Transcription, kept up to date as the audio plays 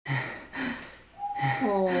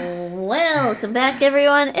Welcome back,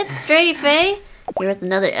 everyone. It's Selphy here with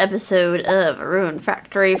another episode of Rune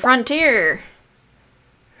Factory Frontier.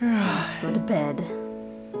 Let's go to bed. I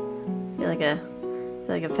feel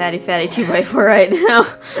like a fatty 2x4 right now.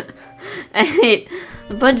 I ate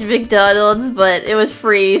a bunch of McDonald's, but it was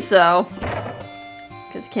free, so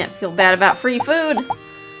because you can't feel bad about free food.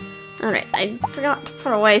 Alright, I forgot to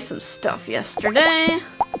put away some stuff yesterday.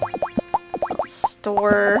 So let's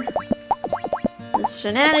store this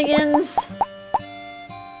shenanigans.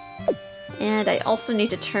 And I also need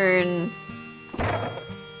to turn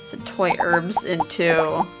some toy herbs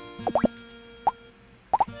into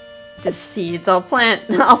the seeds. I'll plant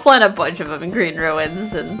a bunch of them in Green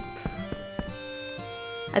Ruins, and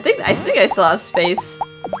I think I still have space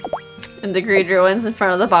in the Green Ruins in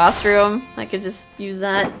front of the boss room. I could just use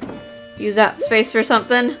that space for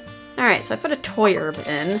something. Alright, so I put a toy herb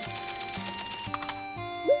in.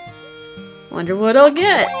 Wonder what I'll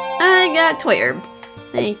get. I got toy herb.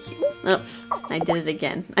 Thank you. Oh, I did it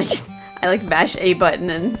again. I like mash A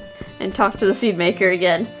button and talk to the seed maker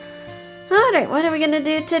again. Alright, what are we gonna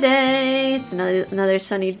do today? It's another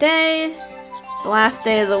sunny day. It's the last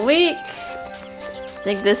day of the week. I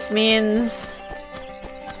think this means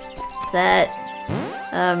that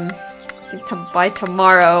by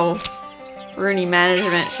tomorrow Rune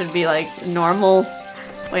management should be like normal.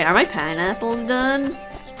 Wait, are my pineapples done?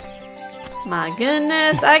 My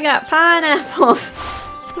goodness, I got pineapples!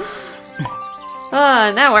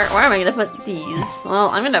 Now where am I gonna put these? Well,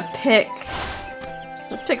 I'm gonna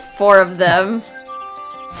let's pick 4 of them.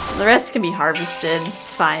 The rest can be harvested,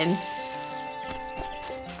 it's fine.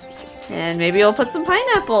 And maybe we'll put some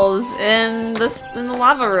pineapples in the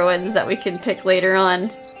lava ruins that we can pick later on.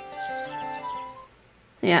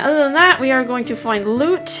 Yeah, other than that, we are going to find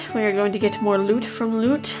loot. We are going to get more loot from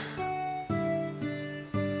loot.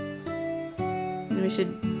 And we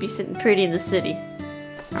should be sitting pretty in the city.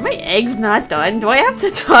 Are my eggs not done? Do I have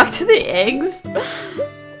to talk to the eggs?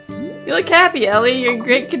 You look happy, Ellie. You're in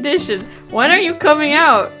great condition. When are you coming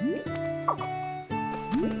out?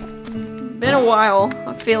 Been a while,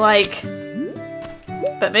 I feel like.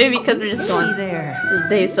 But maybe because we're just going there. The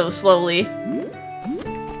day so slowly.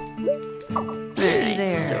 Alright,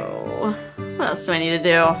 so what else do I need to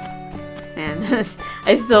do? Man,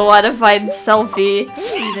 I still want to find Selphy,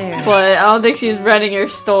 but I don't think she's running her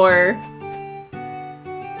store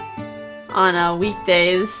on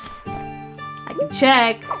weekdays. I can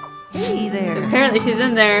check. Hey there. Apparently she's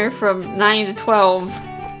in there from 9 to 12.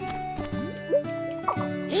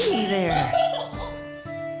 Hey there.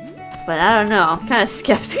 But I don't know. I'm kind of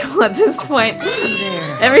skeptical at this point. Hey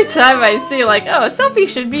there. Every time I see like, oh, Selphy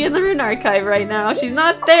should be in the Rune Archive right now. She's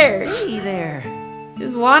not there. Hey there.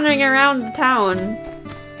 She's wandering around the town.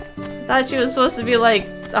 I thought she was supposed to be like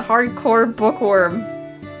a hardcore bookworm.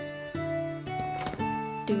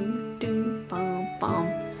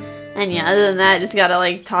 And yeah, other than that, just gotta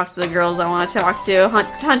like talk to the girls I want to talk to.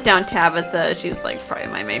 Hunt down Tabitha. She's like probably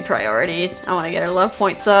my main priority. I want to get her love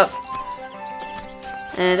points up.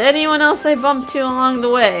 And anyone else I bump to along the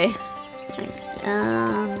way.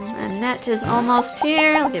 Annette is almost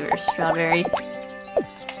here. I'll give her a strawberry.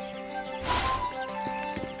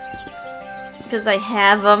 Because I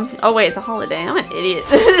have them. Oh wait, it's a holiday. I'm an idiot.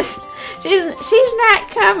 she's not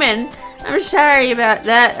coming. I'm sorry about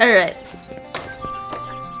that. Alright.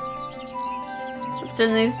 Let's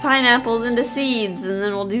turn these pineapples into seeds and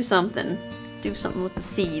then we'll do something. Do something with the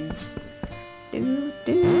seeds.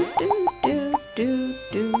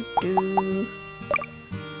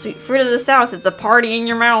 Sweet fruit of the south, it's a party in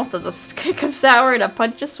your mouth. There's a kick of sour and a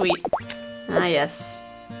punch of sweet. Ah yes.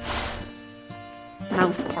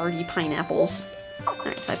 Mouth party pineapples.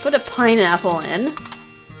 Alright, so I put a pineapple in.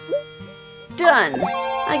 Done!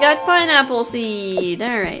 I got pineapple seed!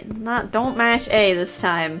 Alright, don't mash A this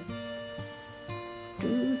time.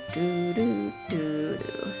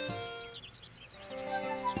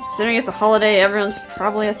 Considering it's a holiday, everyone's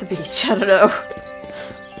probably at the beach. I don't know.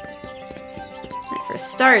 Right, for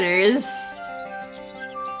starters,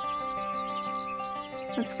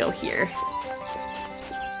 let's go here.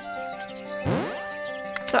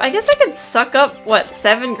 So I guess I could suck up, what,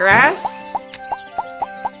 7 grass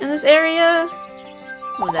in this area?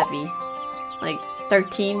 What would that be? Like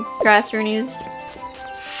 13 grass runes?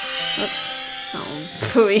 Oops. Oh,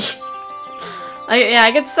 phooey. Yeah,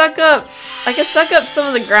 I could suck up some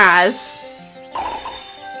of the grass.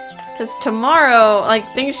 Because tomorrow,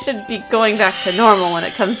 like, things should be going back to normal when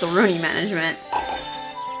it comes to Rune management.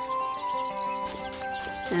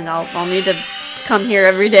 And I'll need to come here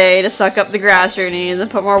every day to suck up the grass runes and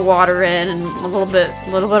put more water in and a little bit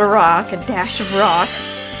of rock, a dash of rock.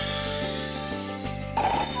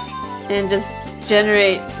 and just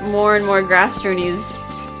generate more and more grass journeys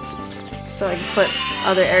so I can put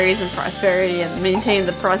other areas in prosperity and maintain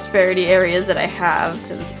the prosperity areas that I have,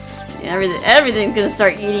 because everything's gonna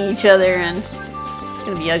start eating each other and it's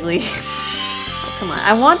gonna be ugly. Oh, come on,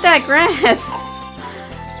 I want that grass!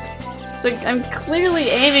 It's like, I'm clearly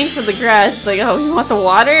aiming for the grass. It's like, oh, you want the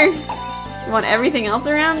water? You want everything else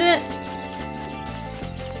around it?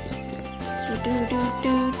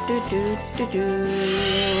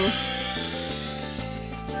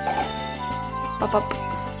 Pop up.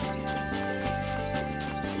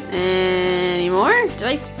 Any more?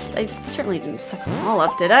 Did I certainly didn't suck them all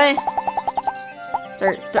up, did I?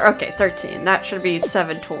 Okay, 13. That should be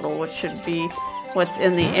 7 total, which should be what's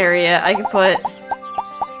in the area. I can put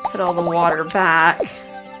all the water back.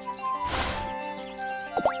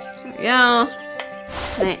 There we go.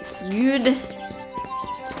 That's good.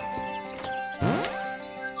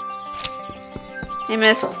 Hey,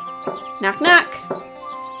 mist. Knock, knock.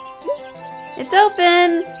 It's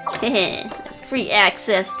open. Free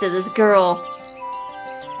access to this girl.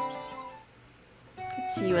 I can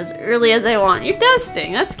see you as early as I want. You're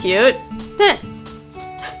dusting. That's cute.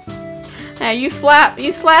 Hey, you slap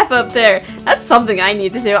up there. That's something I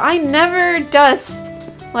need to do. I never dust,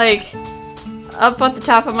 like, up at the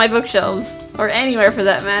top of my bookshelves, or anywhere for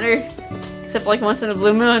that matter, except like once in a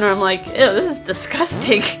blue moon, where I'm like, ew, this is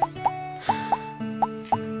disgusting. I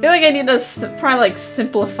feel like I need to probably like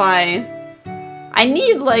simplify. I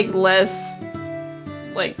need like less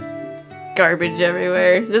like garbage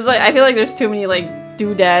everywhere. There's like, I feel like there's too many like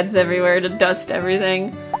doodads everywhere to dust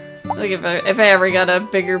everything. Like if I ever got a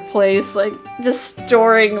bigger place, like just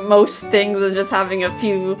storing most things and just having a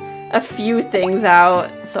few things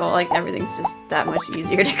out, so like everything's just that much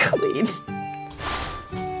easier to clean.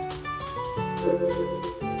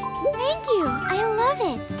 Thank you, I love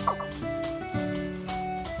it.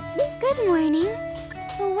 Good morning.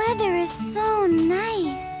 The weather is so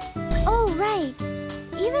nice. Oh right,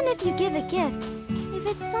 even if you give a gift, if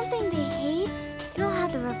it's something they hate, it'll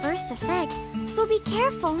have the reverse effect, so be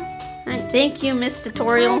careful. Alright, thank you, Miss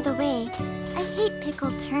Tutorial. By the way, I hate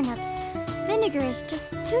pickled turnips. Vinegar is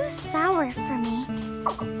just too sour for me.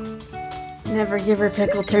 Never give her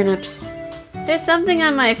pickled turnips. Is there something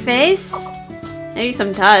on my face? Maybe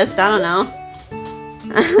some dust, I don't know.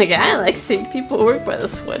 Like, I like seeing people work by the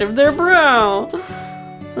sweat of their brow.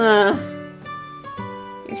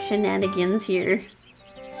 Your shenanigans here.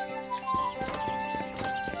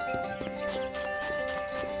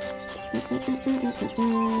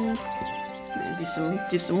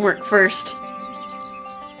 Do some work first.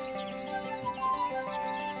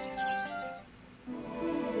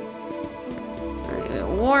 Alright,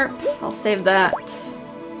 warp. I'll save that.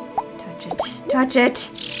 Touch it. Touch it!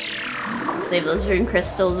 I'll save those rune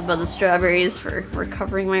crystals above the strawberries for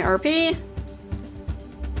recovering my RP.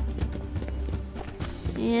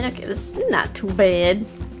 And okay, this is not too bad.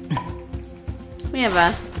 We have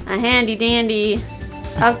a handy dandy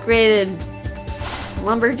upgraded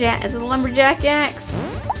lumberjack. Is it a lumberjack axe?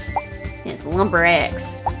 Yeah, it's a lumber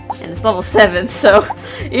axe. And it's level 7, so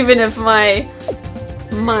even if my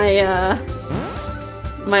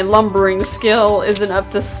lumbering skill isn't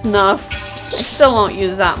up to snuff, I still won't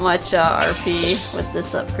use that much RP with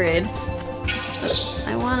this upgrade. Oops,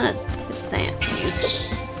 I want to hit that, please.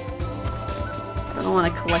 I don't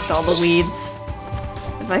want to collect all the weeds,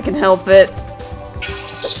 if I can help it.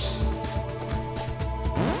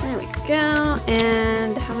 There we go,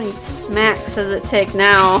 and how many smacks does it take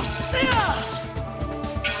now?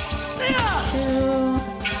 2,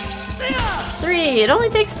 3, it only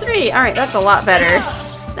takes 3! Alright, that's a lot better.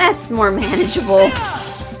 That's more manageable.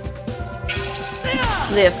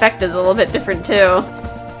 The effect is a little bit different too. A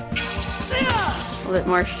little bit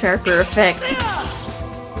more sharper effect.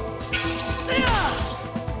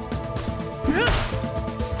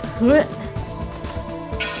 What?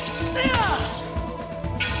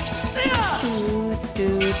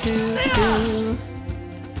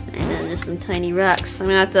 And then just some tiny rocks. I'm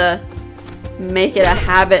gonna have to make it a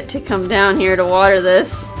habit to come down here to water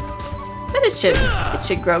this. But it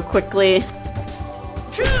should grow quickly.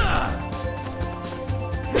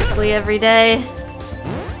 Every day.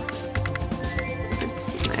 Let's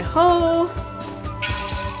see my hoe.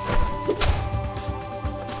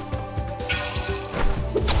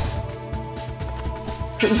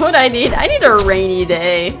 What I need a rainy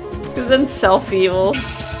day, because then Selphy will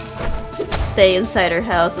stay inside her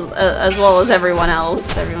house as well as everyone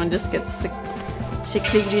else. Everyone just gets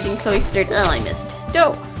secluded and cloistered. Oh, I missed.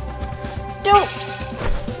 Dope. Dope.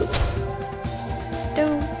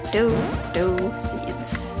 Dope.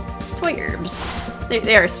 Seeds. Toy herbs.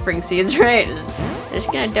 They are spring seeds, right?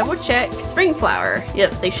 Just gonna double check. Spring flower.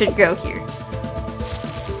 Yep, they should grow here.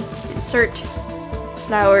 Insert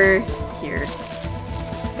flower here.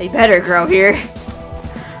 They better grow here.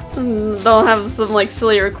 They'll have some like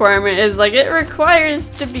silly requirement. Is like it requires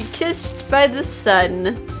to be kissed by the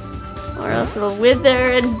sun, or else it'll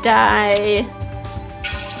wither and die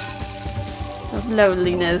of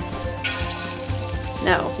loneliness.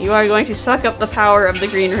 No, you are going to suck up the power of the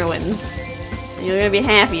green ruins. And you're gonna be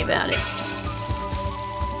happy about it.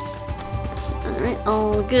 Alright,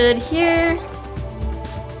 all good here.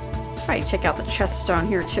 Probably check out the chest down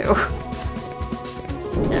here too.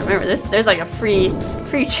 Yeah, remember, there's like a free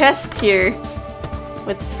chest here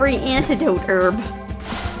with free antidote herb.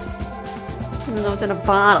 Even though it's in a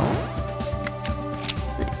bottle.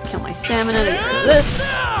 Let's kill my stamina to get rid of this.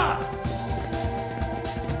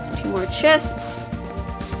 There's 2 more chests.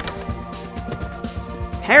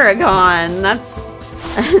 Paragon, that's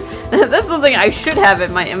that's something I should have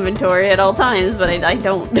in my inventory at all times, but I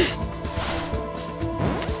don't.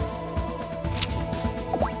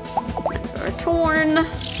 Or torn.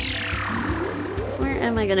 Where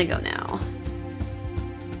am I gonna go now?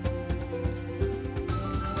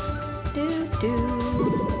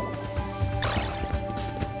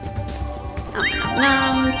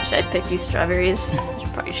 Should I pick these strawberries? I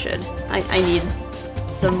probably should. I need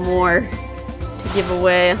some more to give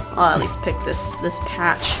away. I'll at least pick this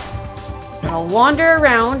patch. I'll wander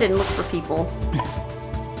around and look for people.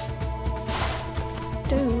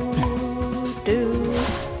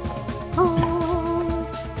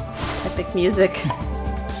 Epic music.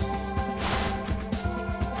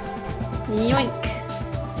 Yoink.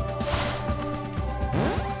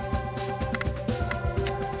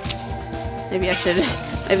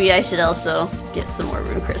 Maybe I should also get some more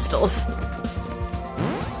rune crystals.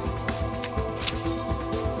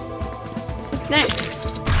 There.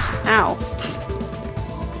 Ow.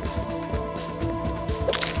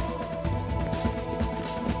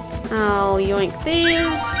 I'll yoink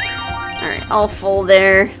these. Alright, all full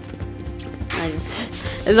there.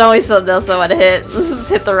 There's always something else I want to hit. Let's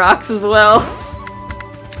hit the rocks as well.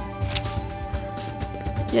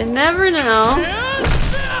 You never know.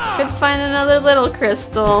 Could find another little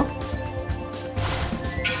crystal.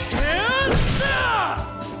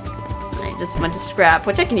 Alright, just a bunch of scrap,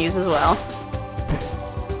 which I can use as well.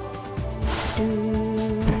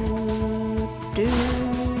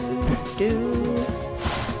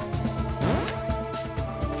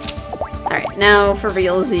 Alright, now for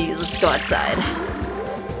realsies, let's go outside.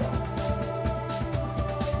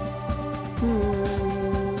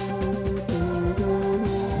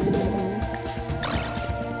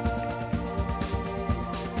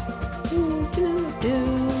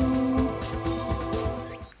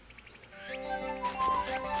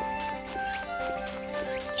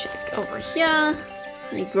 Check over here.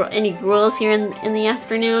 Any gruels here in the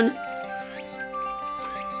afternoon?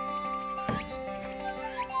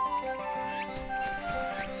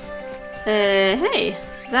 Hey,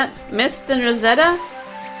 is that Mist and Rosetta?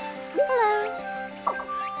 Hello.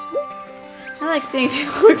 I like seeing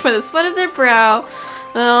people look by the sweat of their brow.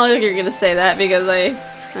 Well, you're gonna say that because I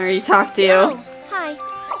already talked to you. Oh, hi.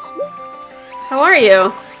 How are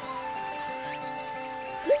you?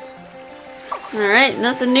 Alright,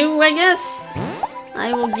 nothing new, I guess.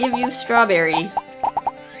 I will give you strawberry.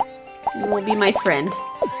 You will be my friend.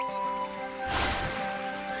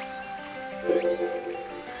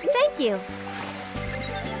 Thank you.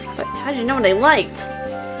 But how'd you know what I liked?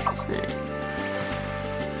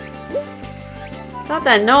 Thought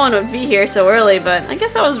that no one would be here so early, but I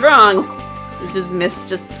guess I was wrong. Mist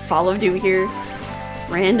just followed you here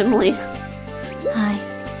randomly. Hi.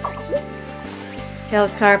 Pale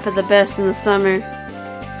carp are the best in the summer.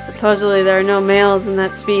 Supposedly there are no males in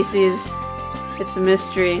that species. It's a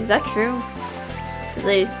mystery. Is that true?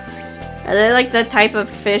 Are they like the type of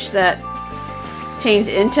fish that change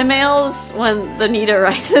into males when the need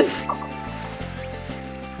arises?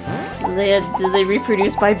 Do they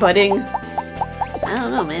reproduce by budding? I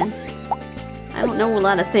don't know, man. I don't know a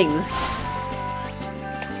lot of things.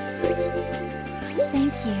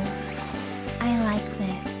 Thank you. I like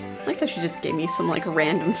this. I like how she just gave me some like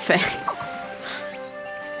random fact.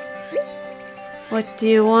 What do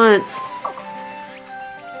you want?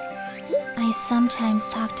 I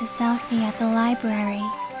sometimes talk to Selphy at the library.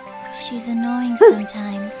 She's annoying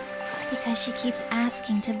sometimes because she keeps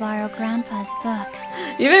asking to borrow Grandpa's books.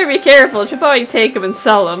 You better be careful. She'll probably take them and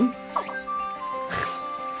sell them.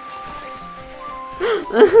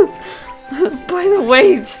 By the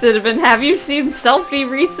way, Cinnamon, have you seen Selphy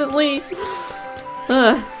recently?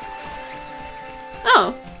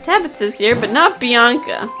 Oh, Tabitha's here, but not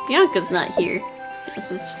Bianca. Bianca's not here. Let's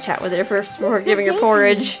just chat with her first before giving her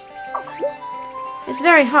porridge. It's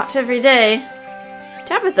very hot every day.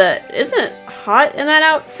 Tabitha, isn't it hot in that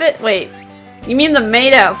outfit? Wait, you mean the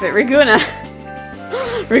maid outfit, Raguna?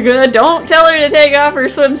 Raguna, don't tell her to take off her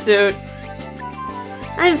swimsuit.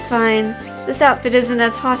 I'm fine. This outfit isn't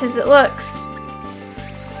as hot as it looks.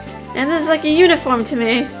 And this is like a uniform to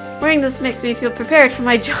me. Wearing this makes me feel prepared for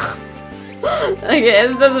my job. Okay,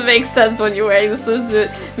 it doesn't make sense when you're wearing the swimsuit.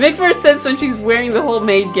 It makes more sense when she's wearing the whole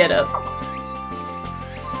maid getup.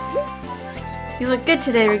 You look good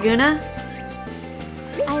today, Raguna.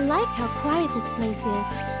 I like how quiet this place is.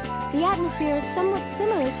 The atmosphere is somewhat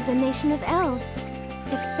similar to the nation of elves.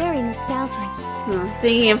 It's very nostalgic.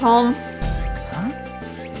 Thinking of home? Huh?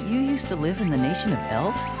 You used to live in the nation of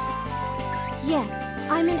elves? Yes,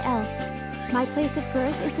 I'm an elf. My place of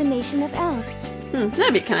birth is the nation of elves.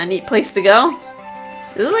 That'd be kind of a neat place to go.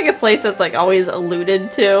 This is like a place that's like always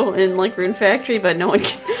alluded to in like Rune Factory, but no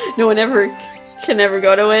one ever can ever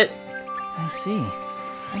go to it. I see.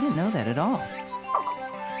 I didn't know that at all.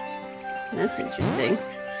 That's interesting.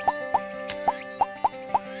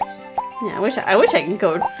 Yeah, I wish I could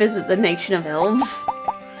go visit the nation of elves.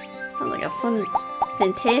 Sounds like a fun,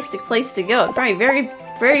 fantastic place to go. Probably very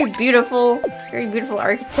beautiful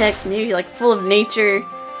architect, maybe like full of nature.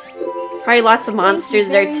 Probably lots of monsters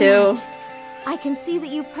there too. Much. I can see that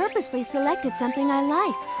you purposely selected something I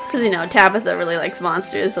like. Because, you know, Tabitha really likes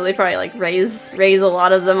monsters, so they probably like raise a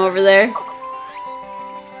lot of them over there.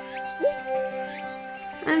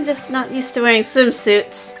 I'm just not used to wearing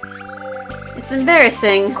swimsuits. It's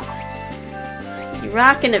embarrassing. You're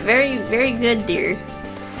rocking it very good, dear.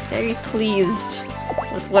 Very pleased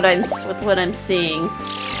with what I'm seeing.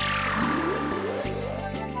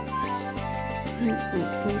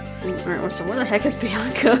 Alright, so where the heck is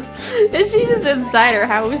Bianca? Is she just inside her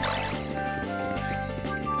house?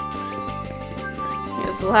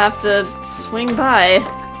 Guess we'll have to swing by.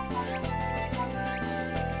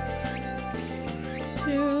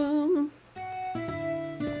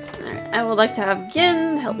 Alright, I would like to have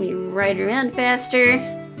Gin help me ride around faster.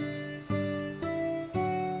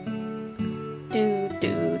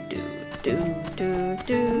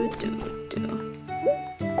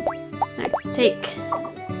 Alright, take.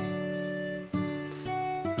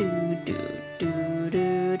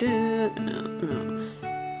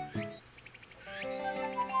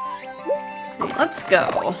 Alright, let's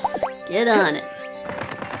go. Get on it.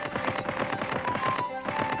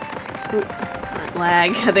 Ooh,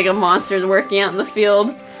 lag. I think a monster's working out in the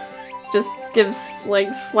field. Just gives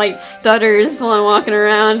like slight stutters while I'm walking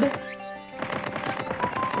around.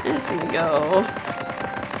 I'm just gonna go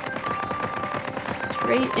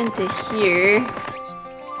straight into here.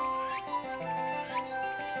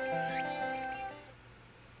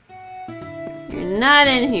 You're not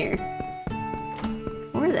in here.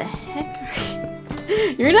 Where the heck are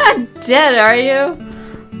you? You're not dead, are you?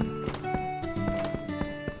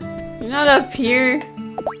 You're not up here. I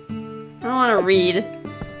don't want to read.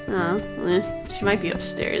 Oh, she might be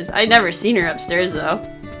upstairs. I've never seen her upstairs though.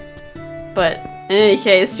 But in any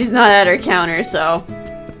case, she's not at her counter, so yeah,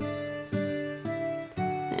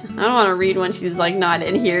 I don't want to read when she's like not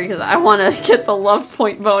in here because I want to get the love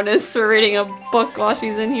point bonus for reading a book while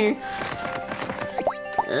she's in here.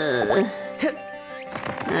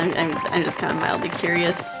 I'm just kind of mildly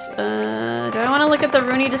curious. Do I want to look at the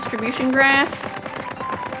Rune distribution graph?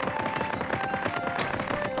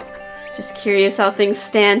 Just curious how things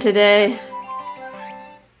stand today.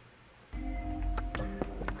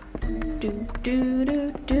 Do do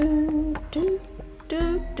do do do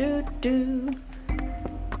do do do.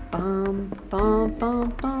 Bum bum bum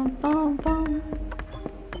bum bum bum.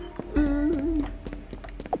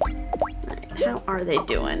 Right, how are they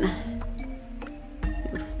doing?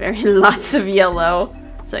 Very lots of yellow.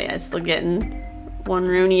 So yeah, still getting 1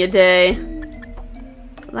 Rune a day.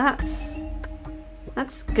 So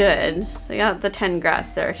that's good. So I got the 10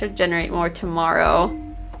 grass there. I should generate more tomorrow.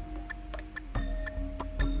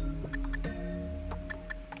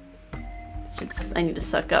 I need to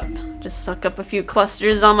suck up a few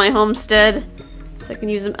clusters on my homestead so I can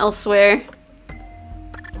use them elsewhere.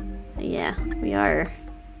 But yeah, we are.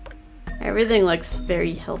 Everything looks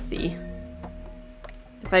very healthy.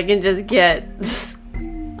 If I can just get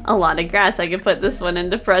a lot of grass, I can put this one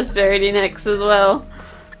into prosperity next as well.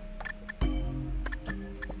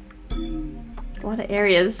 A lot of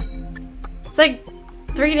areas. It's like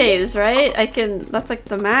 3 days, right? That's like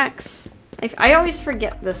the max. I always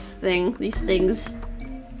forget these things.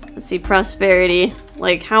 Let's see, prosperity.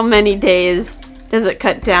 Like, how many days does it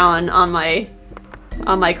cut down on my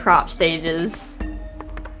crop stages?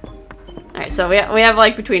 Alright, Alright, so we have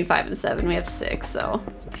like between 5 and 7. We have 6, so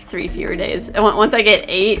 3 fewer days. And once I get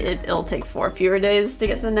 8, it'll take 4 fewer days to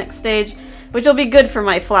get to the next stage, which will be good for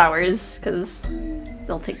my flowers, because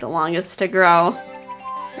they'll take the longest to grow.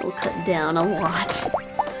 It'll cut down a lot.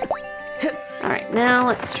 Alright, now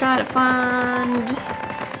let's try to find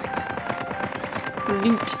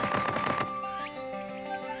loot.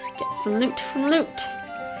 Get some loot from loot.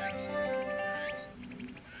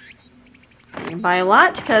 I can buy a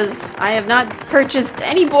lot because I have not purchased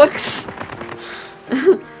any books.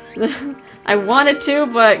 I wanted to,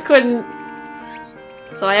 but couldn't.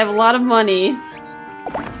 So I have a lot of money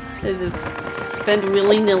to just spend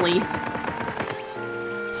willy-nilly.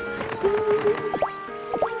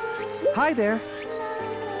 Hi there.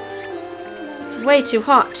 It's way too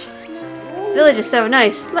hot. This village is so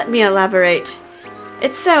nice. Let me elaborate.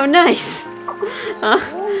 It's so nice.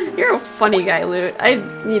 You're a funny guy, Loot. I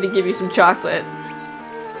need to give you some chocolate.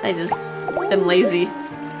 I just am lazy.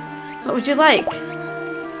 What would you like?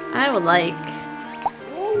 I would like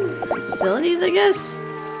some facilities, I guess.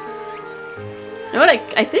 You know what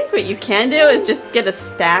I think what you can do is just get a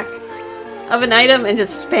stack of an item and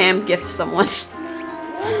just spam gift someone.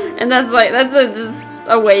 And that's just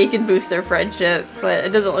a way you can boost their friendship, but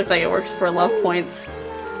it doesn't look like it works for love points.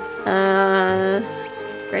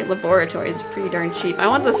 Great laboratory is pretty darn cheap. I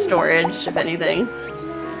want the storage, if anything.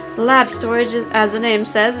 Lab storage, as the name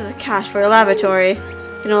says, is a cache for a laboratory.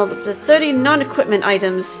 You can hold up to 30 non-equipment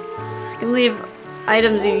items. You can leave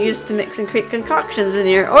items you use to mix and create concoctions in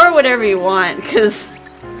here, or whatever you want, because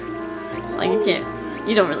like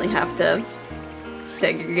you don't really have to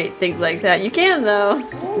segregate things like that. You can though,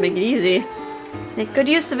 just to make it easy. Make good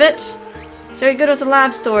use of it. It's very good with the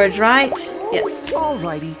lab storage, right? Yes.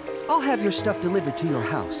 Alrighty, I'll have your stuff delivered to your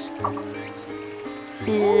house.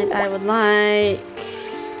 And I would like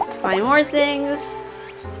to buy more things.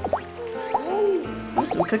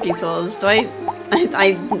 Some cooking tools. Do I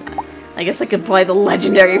guess I could buy the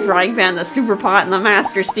legendary frying pan, the super pot, and the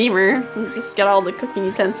master steamer. And just get all the cooking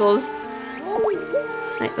utensils.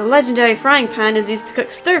 Right, the legendary frying pan is used to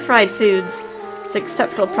cook stir-fried foods. It's an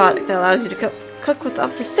exceptional product that allows you to cook with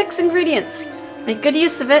up to 6 ingredients. Make good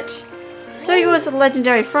use of it. So you go with the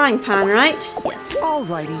legendary frying pan, right? Yes.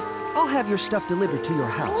 Alrighty, I'll have your stuff delivered to your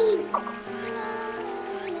house.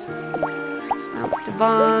 I want to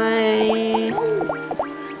buy...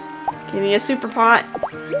 Give me a super pot.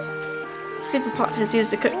 Super pot is used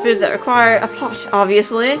to cook foods that require a pot,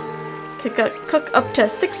 obviously. Cook up to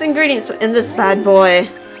 6 ingredients in this bad boy.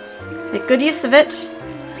 Make good use of it.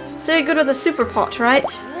 So you're good with a super pot, right?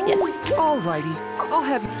 Yes. Alrighty, I'll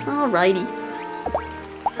have... Alrighty.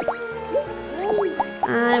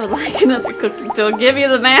 I would like another cooking tool. Give you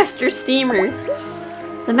the master steamer.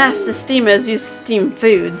 The master steamer is used to steam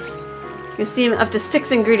foods. You can steam up to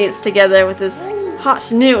 6 ingredients together with this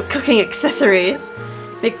hot new cooking accessory.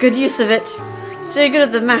 Make good use of it. So you're good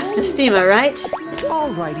at the master steamer, right? Yes.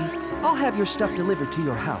 Alrighty, I'll have your stuff delivered to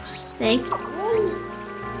your house. Thank you.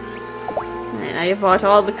 Alright, I bought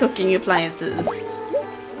all the cooking appliances.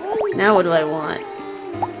 Now what do I want?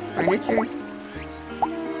 Furniture?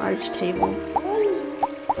 Large table.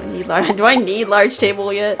 Do I need large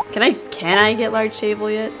table yet? Can I get large table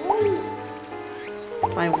yet?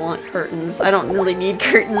 I want curtains. I don't really need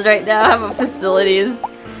curtains right now. I have a facilities.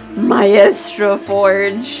 Maestro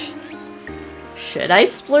Forge. Should I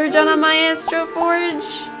splurge on a Maestro Forge?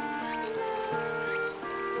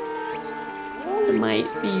 It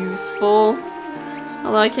might be useful.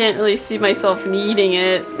 Although I can't really see myself needing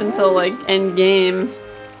it until like end game.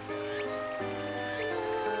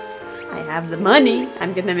 I have the money.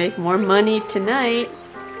 I'm gonna make more money tonight.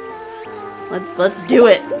 Let's do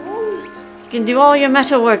it. You can do all your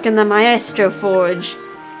metalwork in the Maestro Forge.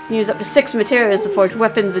 You can use up to 6 materials to forge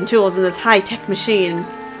weapons and tools in this high-tech machine.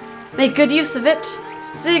 Make good use of it.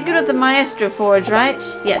 So you're good at the Maestro Forge, right?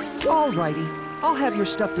 Yes. Alrighty, I'll have your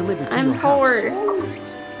stuff delivered to your I'm house. poor.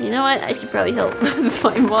 You know what? I should probably help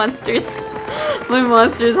my monsters. My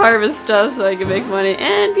monsters harvest stuff so I can make money.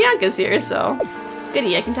 And Bianca's here, so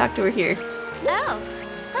goody, I can talk to her here. Oh,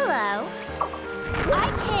 hello. I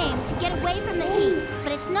came to get away from the heat,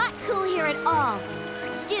 but it's not cool here at all.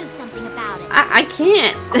 Do something about it. I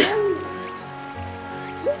can't.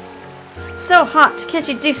 It's so hot. Can't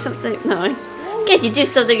you do something? No. Can't you do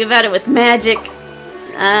something about it with magic?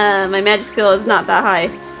 My magic skill is not that high.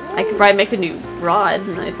 I could probably make a new rod,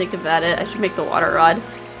 and I think about it. I should make the water rod.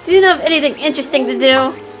 Do you know of anything interesting to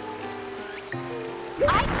do?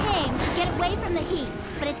 I came to get away from the heat,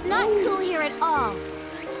 but it's not cool here at all.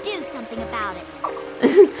 Do something about it.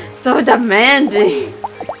 So demanding.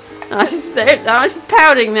 Oh, she's there. Oh, she's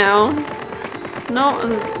pouting now. No,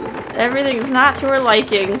 Everything's not to her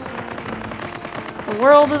liking. The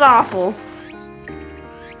world is awful.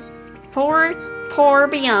 Poor, poor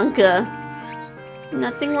Bianca.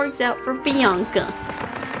 Nothing works out for Bianca.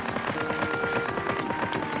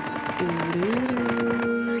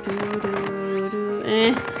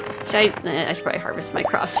 I should probably harvest my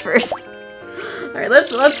crops first. Alright,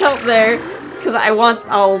 let's help there. Because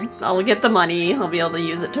I'll get the money. I'll be able to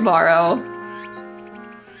use it tomorrow.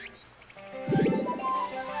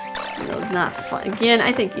 That was not fun. Again,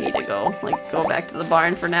 I think you need to go back to the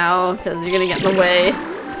barn for now, because you're gonna get in the way.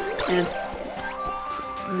 And it's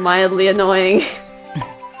mildly annoying.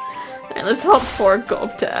 Alright, let's help poor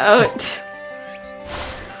Gopta out.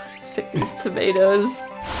 Let's pick these tomatoes.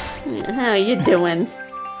 Yeah, how you doing?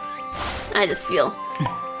 I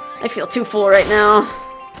feel too full right now.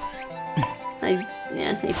 I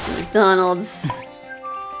ate some McDonald's.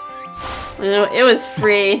 You know, it was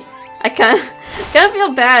free. I kind of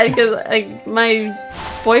feel bad because like my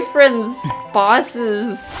boyfriend's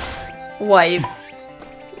boss's wife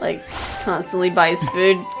like constantly buys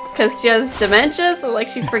food because she has dementia, so like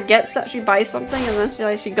she forgets that she buys something and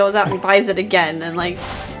then she goes out and buys it again and like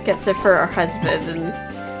gets it for her husband, and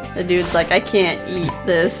the dude's like, I can't eat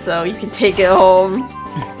this, so you can take it home.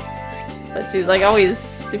 But she's like always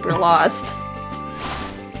super lost.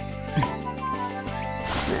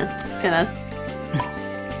 Yeah,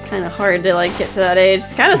 kind of hard to like get to that age.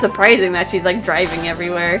 It's kind of surprising that she's like driving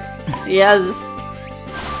everywhere. She has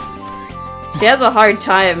a hard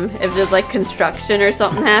time if there's like construction or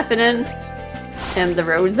something happening and the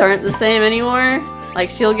roads aren't the same anymore. Like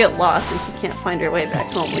she'll get lost and she can't find her way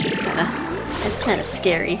back home, which is kind of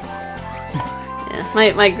scary.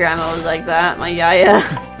 Yeah, my grandma was like that. My yaya,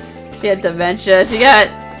 she had dementia. She got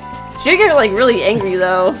like really angry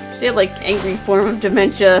though. She had like angry form of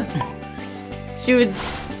dementia. She would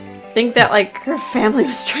think that like her family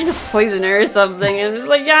was trying to poison her or something, and it was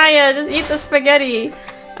like, Yaya, just eat the spaghetti.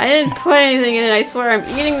 I didn't put anything in it. I swear I'm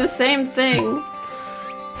eating the same thing.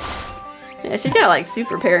 Yeah, she got like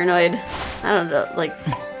super paranoid. I don't know, like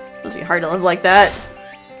it must be hard to live like that.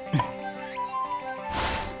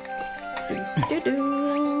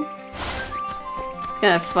 It's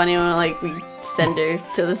kind of funny when like we send her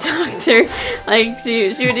to the doctor. Like she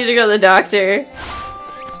would need to go to the doctor,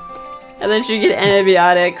 and then she'd get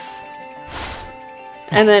antibiotics,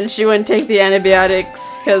 and then she wouldn't take the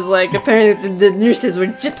antibiotics because like apparently the nurses were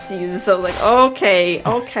gypsies. So like, okay,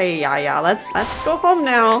 yeah, let's go home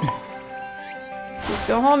now. Let's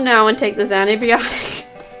go home now and take this antibiotic.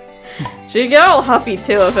 She'd get all huffy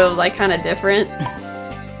too if it was like kind of different.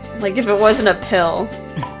 Like if it wasn't a pill,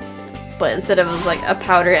 but instead of it was like a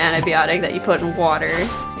powder antibiotic that you put in water.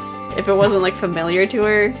 If it wasn't like familiar to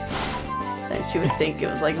her, then she would think it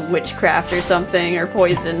was like witchcraft or something, or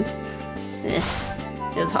poison. It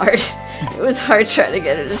was hard. It was hard trying to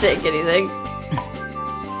get her to take anything.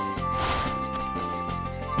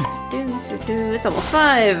 It's almost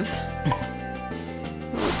 5.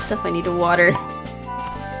 All the stuff I need to water.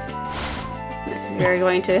 We're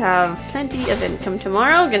going to have plenty of income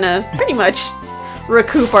tomorrow. Gonna pretty much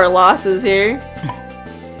recoup our losses here.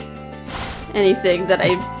 Anything that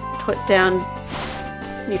I put down,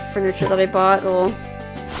 any furniture that I bought will...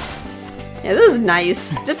 Yeah, this is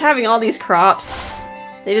nice. Just having all these crops.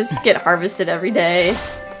 They just get harvested every day.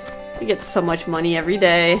 You get so much money every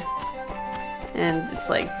day. And it's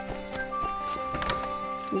like...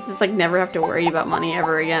 You just like never have to worry about money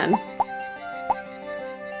ever again.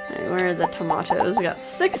 Alright, where are the tomatoes? We got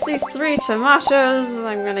 63 tomatoes.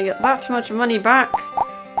 I'm gonna get that much money back.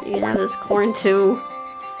 You can have this corn too.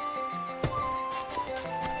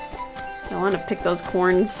 I want to pick those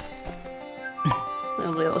corns.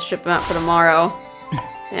 I'll be able to ship them out for tomorrow.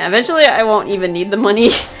 Yeah, eventually I won't even need the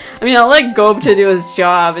money. I mean, I'll let Gob to do his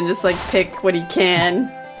job and just like pick what he can.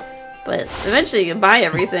 But eventually you can buy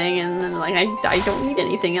everything, and then like I don't need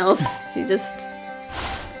anything else. You're just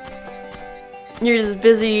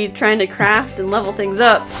busy trying to craft and level things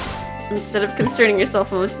up instead of concerning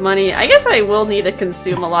yourself with money. I guess I will need to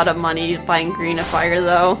consume a lot of money buying greenifier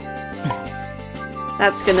though.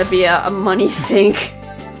 That's gonna be a money sink.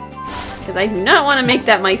 Because I do not want to make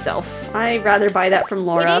that myself. I'd rather buy that from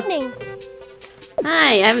Laura. Good evening.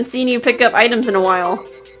 Hi, I haven't seen you pick up items in a while.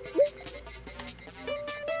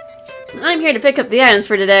 I'm here to pick up the items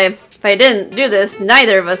for today. If I didn't do this,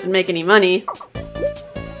 neither of us would make any money.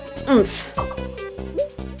 Oomph.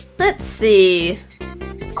 Let's see.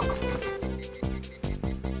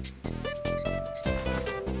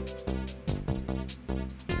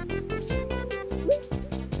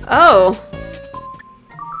 Oh.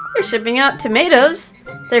 You're shipping out tomatoes.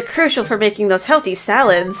 They're crucial for making those healthy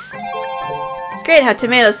salads. It's great how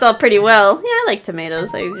tomatoes sell pretty well. Yeah, I like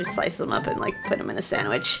tomatoes. I just slice them up and like put them in a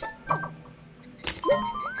sandwich.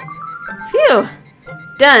 Phew!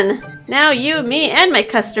 Done. Now you, me, and my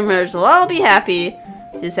customers will all be happy.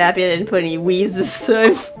 Just happy I didn't put any weeds this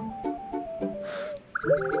time.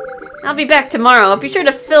 I'll be back tomorrow. I'll be sure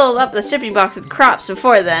to fill up the shipping box with crops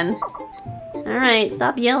before then. Alright,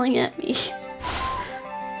 stop yelling at me.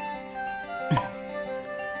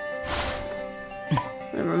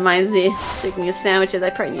 That reminds me, speaking of sandwiches, I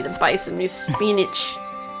probably need to buy some new spinach.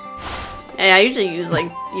 Hey, I usually use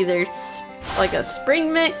like either like a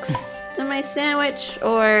spring mix in my sandwich,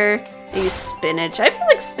 or I use spinach. I feel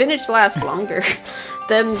like spinach lasts longer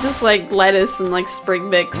than just like lettuce and like spring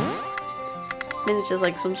mix. Spinach is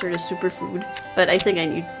like some sort of superfood, but I think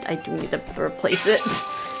I do need to replace it.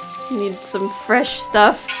 Need some fresh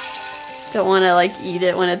stuff. Don't want to like eat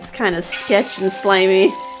it when it's kind of sketch and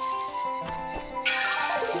slimy.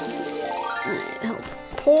 Alright, help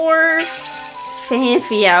pour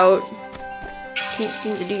Selphy out. Can't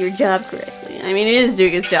seem to do your job correctly. I mean, it is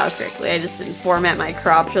doing its job correctly. I just didn't format my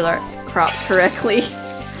crops correctly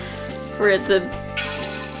for it to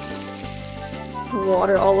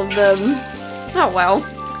water all of them. Oh well.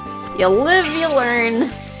 You live, you learn.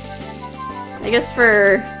 I guess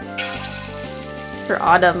for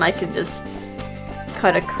autumn, I could just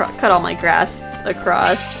cut all my grass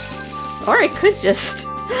across, or I could just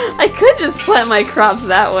plant my crops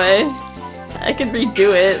that way. I could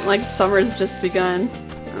redo it, like summer's just begun.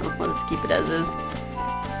 Oh, I'll just keep it as is.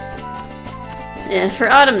 Yeah, for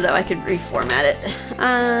autumn though, I could reformat it.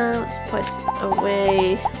 Let's put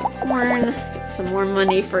away the corn, get some more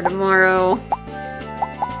money for tomorrow.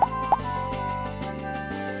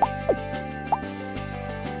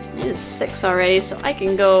 It is 6 already, so I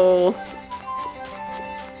can go...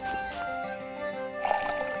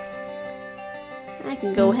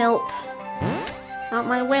 help out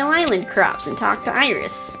my Whale Island crops and talk to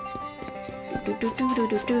Iris. How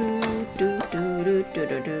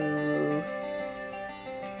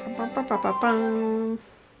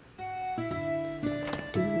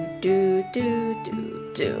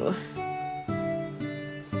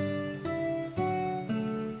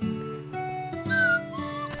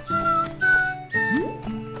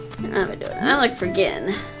am I doing? I'm like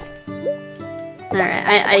forgetting.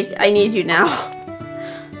 Alright, I need you now.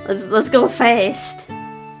 Let's go fast.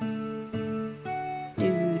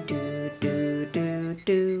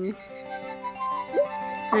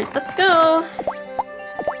 Alright, let's go.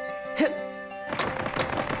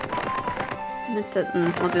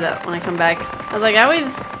 I'll do that when I come back. I was like, I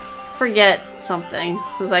always forget something.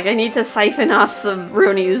 I was like, I need to siphon off some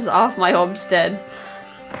Runeys off my homestead.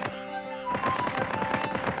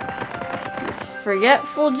 This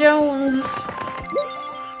forgetful Jones.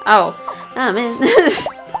 Oh man.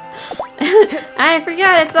 I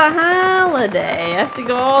forgot it's a holiday. I have to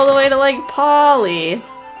go all the way to Lake Polly.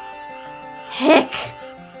 Heck.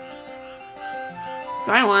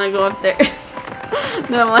 Do I want to go up there?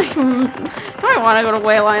 No, I'm like, do I want to go to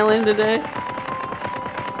Whale Island today?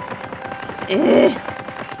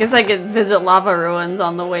 Guess I could visit lava ruins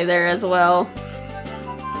on the way there as well.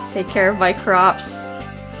 Take care of my crops.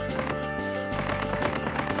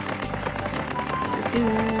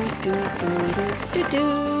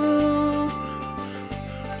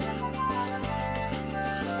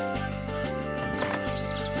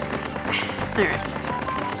 Alright.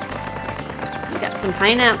 We got some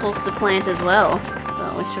pineapples to plant as well,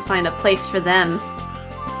 so we should find a place for them.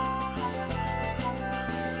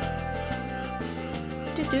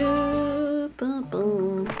 Boom,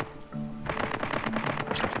 boom.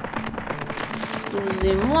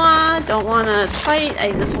 Excusez-moi, don't want to fight,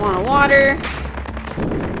 I just want to water.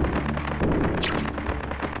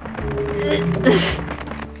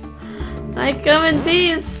 I come in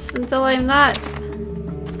peace until I'm not.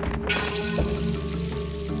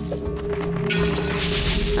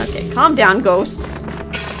 Okay, calm down, ghosts.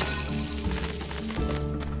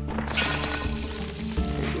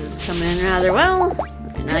 This is coming in rather well.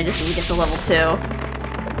 And now I just need to get to level 2.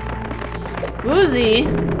 Scoozy!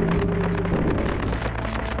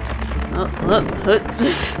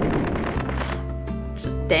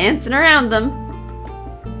 Just dancing around them.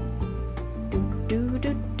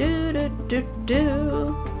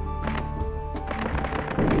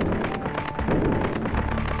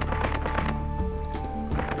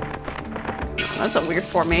 That's a weird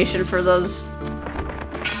formation for those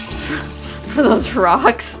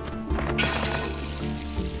rocks.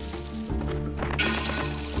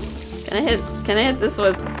 Can I hit this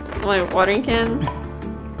with my watering can?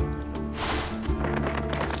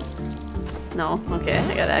 No? Okay,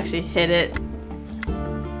 I gotta actually hit it.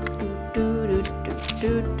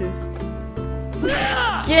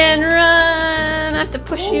 Again, run! I have to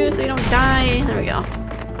push you so you don't die. There we go.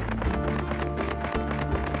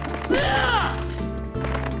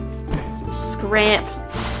 Some scrap.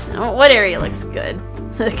 Oh, what area looks good?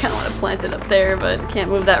 I kind of want to plant it up there, but can't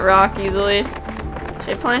move that rock easily. Should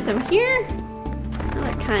I plant him here? Oh,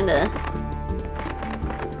 that kind of...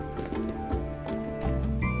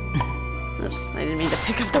 Oops, I didn't mean to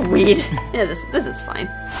pick up the weed. Yeah, this is fine.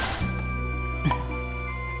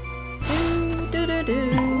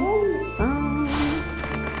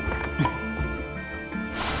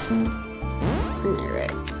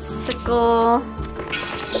 Alright, sickle.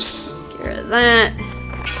 Get rid of that.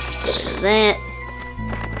 Get rid of that.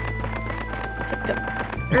 Pick up the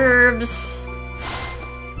herbs.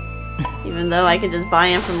 Even though I could just buy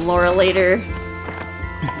them from Laura later.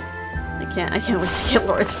 I can't wait to get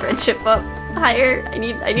Laura's friendship up higher. I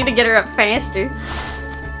need to get her up faster.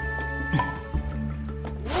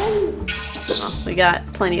 Well, we got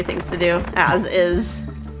plenty of things to do, as is.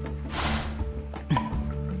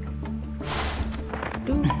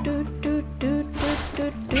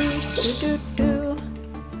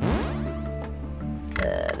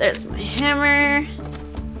 There's my hammer.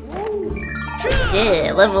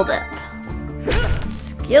 Yeah, leveled up.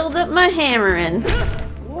 Skilled up my hammering.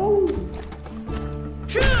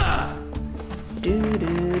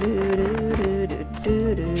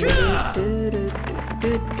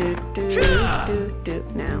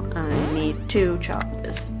 Now I need to chop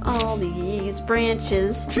all these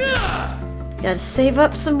branches. Gotta save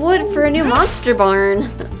up some wood for a new monster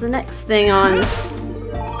barn. That's the next thing on.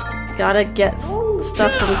 Gotta get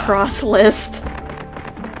stuff from cross list.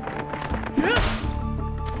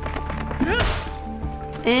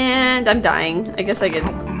 And I'm dying. I guess I could,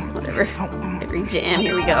 whatever. Every jam.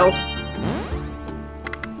 Here we go.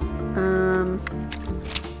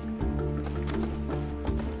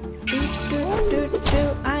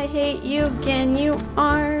 I hate you again. You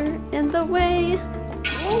are in the way.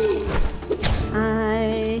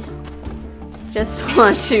 I just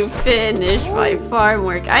want to finish my farm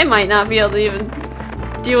work. I might not be able to even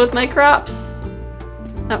deal with my crops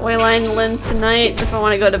that way line tonight if I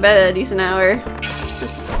want to go to bed at a decent hour.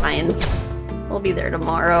 That's fine. We'll be there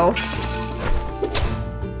tomorrow.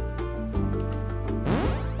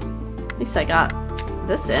 At least I got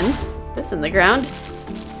this in the ground.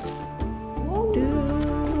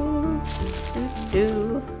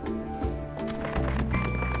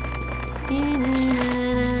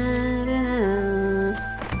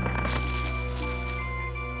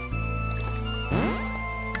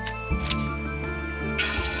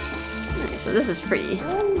 So this is pretty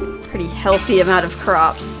healthy amount of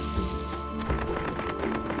crops.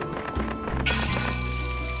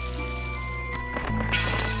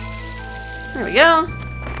 There we go.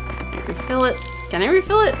 Refill it. Can I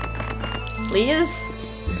refill it? Please?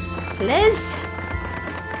 Please?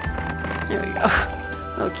 There we go.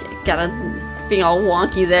 Okay, gotta being all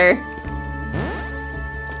wonky there.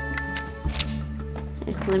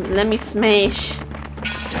 Let me smash.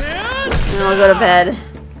 And I'll go to bed.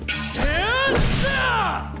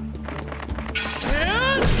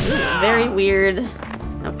 Very weird.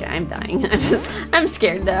 Okay, I'm dying. I'm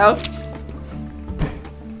scared now.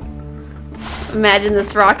 Imagine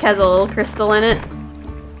this rock has a little crystal in it.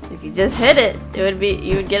 If you just hit it, you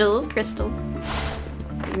would get a little crystal.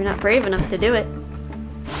 You're not brave enough to do it.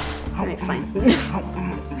 Alright, fine.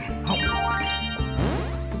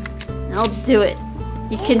 I'll do it.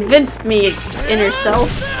 You convinced me, inner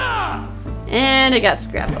self. And I got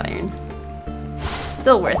scrap iron.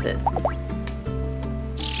 Still worth it.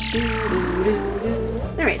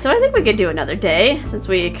 Alright, so I think we could do another day, since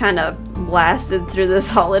we kind of blasted through this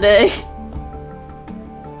holiday.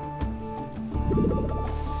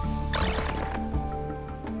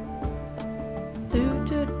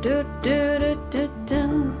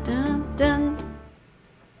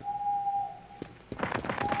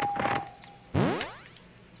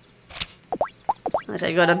 Should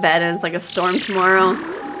I go to bed and it's like a storm tomorrow?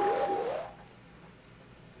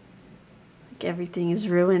 Like everything is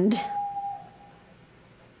ruined.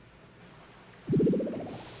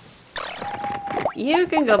 You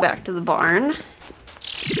can go back to the barn.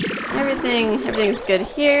 Everything's good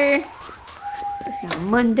here. It's now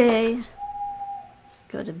Monday. Let's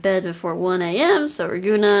go to bed before 1 AM so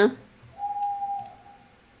Raguna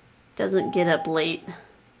doesn't get up late.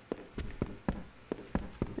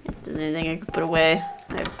 If there's anything I could put away.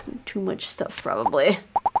 I have too much stuff probably.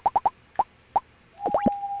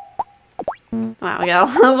 Wow, we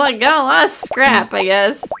got a lot of scrap, I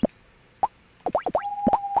guess.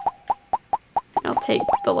 I'll take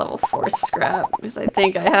the level 4 scrap because I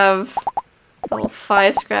think I have Level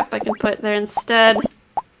 5 scrap I can put there instead.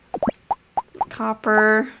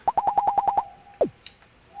 Copper.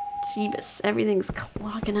 Jeebus, everything's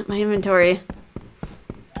clogging up my inventory.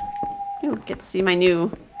 Ooh, get to see my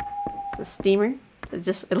new steamer. It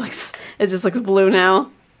just looks blue now.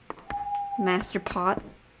 Master pot.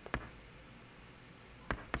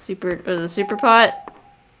 The super pot.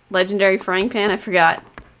 Legendary frying pan, I forgot.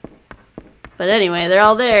 But anyway, they're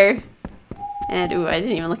all there. And ooh, I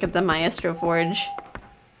didn't even look at the Maestro Forge.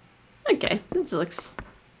 Okay, this looks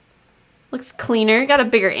cleaner. Got a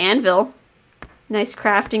bigger anvil. Nice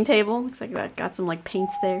crafting table. Looks like I got some like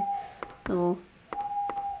paints there. Little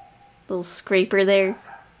scraper there.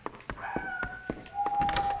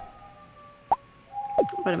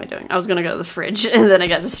 What am I doing? I was gonna go to the fridge and then I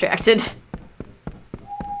got distracted.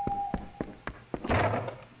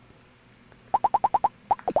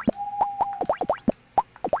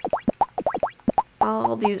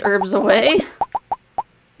 All these herbs away.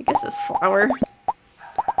 I guess it's flour.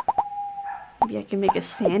 Maybe I can make a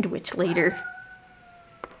sandwich later.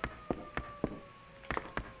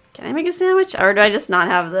 Can I make a sandwich? Or do I just not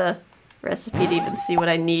have the recipe to even see what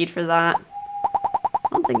I need for that? I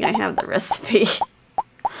don't think I have the recipe.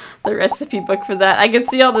 The recipe book for that. I can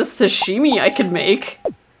see all this sashimi I could make.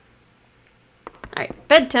 Alright,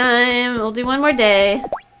 bedtime. We'll do one more day.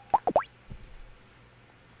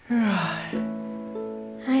 Alright,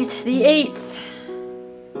 the 8th.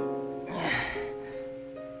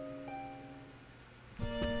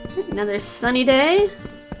 Another sunny day.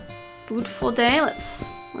 Beautiful day.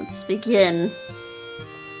 Let's begin.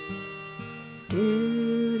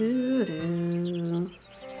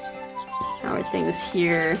 How are things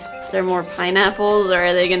here? Are there more pineapples, or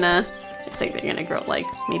are they gonna... Looks like they're gonna grow like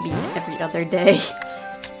maybe every other day.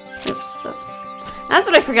 Oops, that's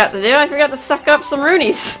what I forgot to do. I forgot to suck up some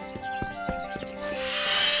Runeys.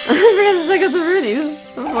 I forgot to suck up the Runeys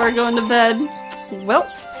before going to bed. Well,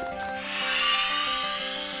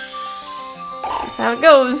 that's how it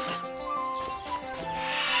goes.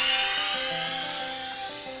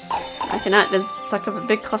 I cannot just suck up a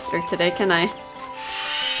big cluster today, can I?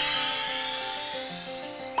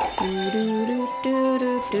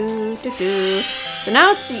 So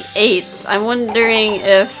now it's the 8th. I'm wondering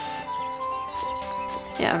if...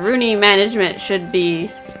 Yeah, Rune management should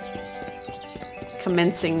be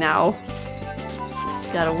commencing now.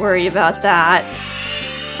 Gotta worry about that.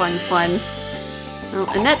 Fun. Oh,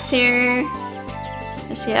 Annette's here.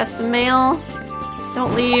 Does she have some mail?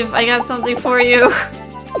 Don't leave. I got something for you.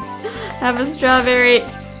 Have a strawberry.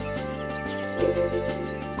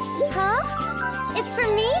 Huh? It's for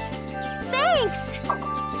me? Thanks!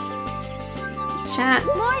 Chats.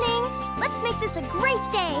 Morning! Let's make this a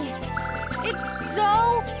great day! It's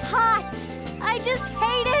so hot! I just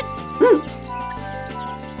hate it!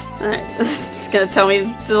 Alright, it's gonna tell me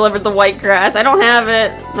to deliver the white grass. I don't have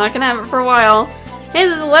it. Not gonna have it for a while. Hey,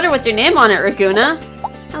 there's a letter with your name on it, Raguna.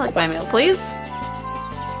 I'd like my mail, please.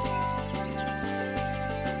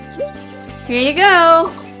 Here you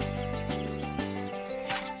go!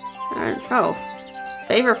 Alright, oh.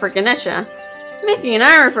 Favor for Ganesha. I'm making an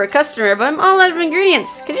iron for a customer, but I'm all out of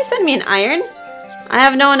ingredients. Could you send me an iron? I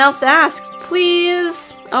have no one else to ask.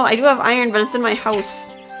 Please! Oh, I do have iron, but it's in my house.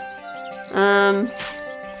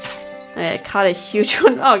 I caught a huge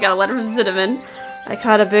one. Oh, I got a letter from Zidaman. I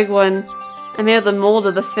caught a big one. I made the mold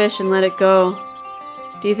of the fish and let it go.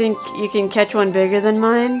 Do you think you can catch one bigger than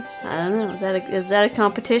mine? I don't know. Is that a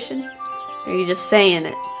competition? Or are you just saying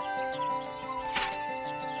it?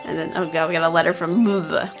 And then, oh god, we got a letter from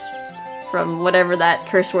whatever that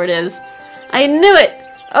curse word is. I knew it!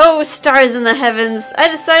 Oh, stars in the heavens! I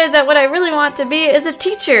decided that what I really want to be is a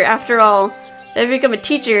teacher, after all. If I become a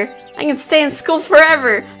teacher, I can stay in school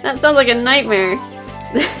forever! That sounds like a nightmare.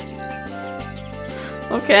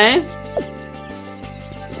 Okay.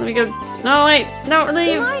 Let me go... No, wait! No,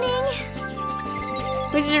 leave! Good morning!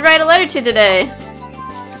 Who did you write a letter to today?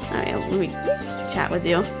 Alright, let me chat with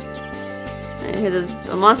you. Alright, here's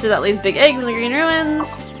a monster that lays big eggs in the green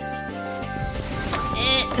ruins.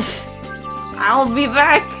 I'll be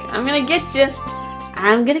back. I'm gonna get you.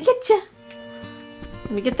 I'm gonna get you.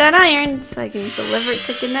 Let me get that iron so I can deliver it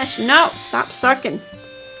to Ganesh. No, stop sucking.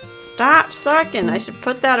 Stop sucking. I should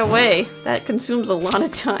put that away. That consumes a lot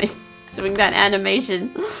of time doing that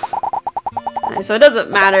animation. Alright, so it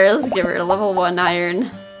doesn't matter. Let's give her a level 1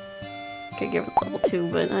 iron. Could give her level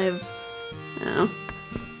 2, but I don't know.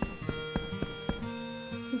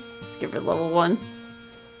 Let's give her level 1.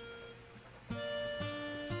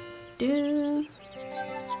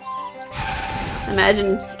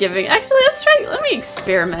 Imagine giving... Actually, let's try... Let me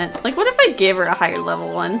experiment. Like, what if I gave her a higher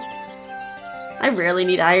level 1? I rarely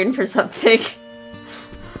need iron for something.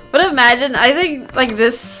 imagine? I think like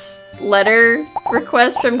this letter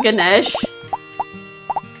request from Ganesh,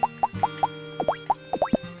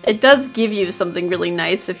 it does give you something really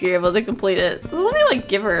nice if you're able to complete it. So let me like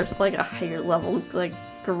give her like a higher level like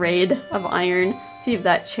grade of iron. See if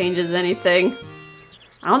that changes anything.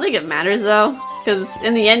 I don't think it matters though, because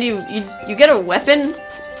in the end you get a weapon.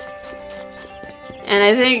 And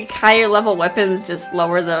I think higher level weapons just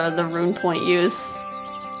lower the rune point use.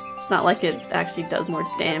 It's not like it actually does more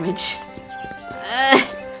damage.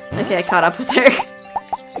 Okay, I caught up with her.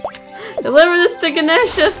 Deliver this to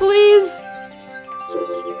Ganesha, please!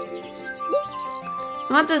 I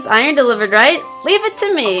want this iron delivered, right? Leave it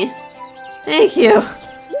to me! Thank you.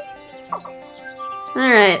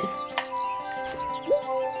 Alright.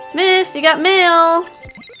 Miss, you got mail!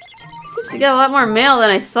 Seems you got a lot more mail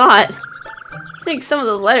than I thought. Seeing some of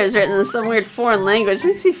those letters written in some weird foreign language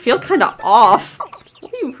makes you feel kinda off.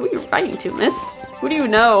 Who are you writing to, Mist? Who do you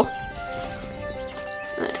know?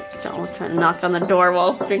 I'm trying to knock on the door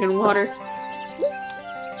while drinking water.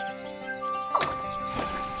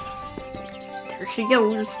 There she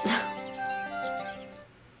goes.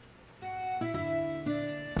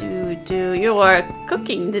 You are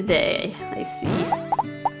cooking today, I see.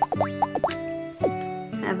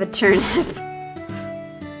 Have a turnip.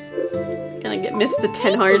 Gonna get Mist to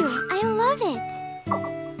 10 hearts. I love it.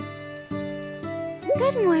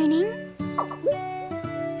 Good morning.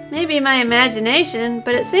 Maybe my imagination,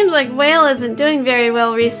 but it seems like Whale isn't doing very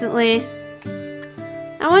well recently.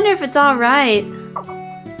 I wonder if it's alright.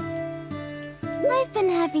 I've been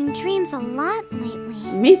having dreams a lot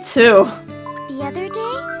lately. Me too. The other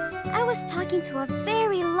day, I was talking to a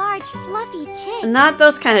very large, fluffy chick. Not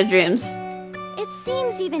those kind of dreams. It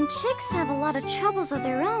seems even chicks have a lot of troubles of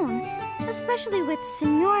their own, especially with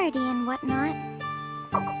seniority and whatnot.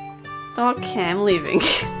 Okay, I'm leaving.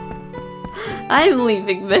 I'm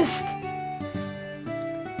leaving, Mist.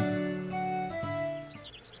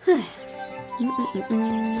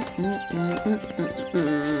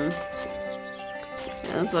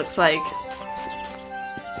 This looks like...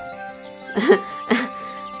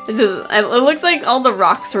 it looks like all the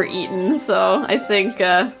rocks were eaten, so I think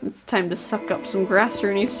it's time to suck up some grass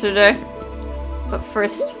runes today. But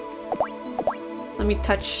first, let me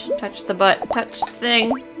touch the butt, touch the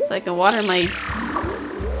thing, so I can water my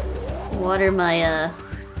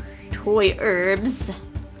toy herbs.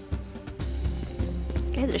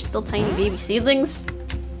 Okay, they're still tiny baby seedlings.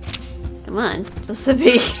 Come on, this would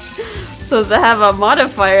be supposed to have a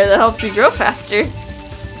modifier that helps you grow faster.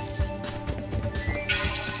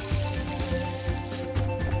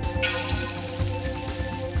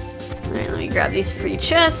 Alright, let me grab these free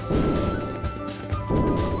chests.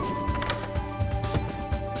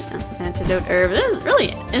 Antidote herb. There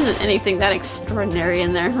really isn't anything that extraordinary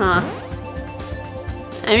in there, huh?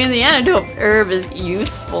 I mean, the antidote herb is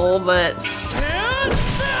useful, but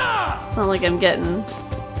it's not like I'm getting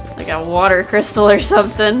like a water crystal or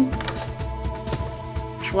something.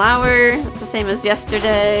 Flour, that's the same as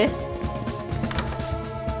yesterday.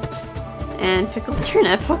 And pickled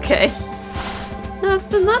turnip, okay.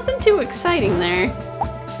 Nothing too exciting there.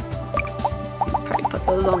 Probably put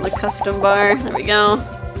those on the custom bar. There we go.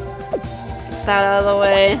 Get that out of the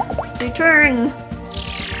way. Return!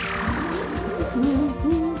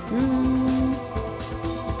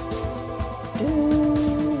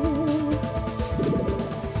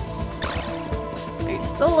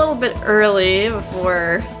 Still a little bit early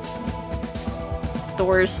before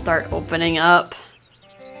stores start opening up.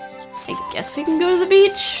 I guess we can go to the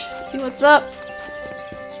beach, see what's up.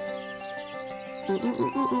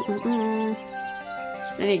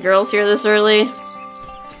 Is any girls here this early?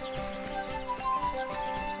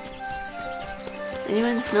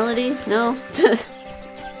 Anyone? Melody? No?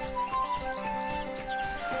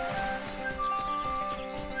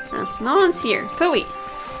 No one's here. Pooey!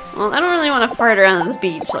 Well, I don't really want to fart around the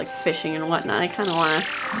beach, like fishing and whatnot. I kind of want to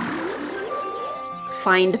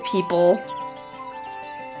find people.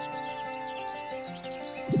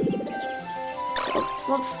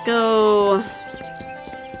 Let's go.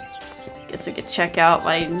 Guess we could check out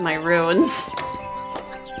my ruins.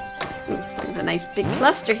 Ooh, there's a nice big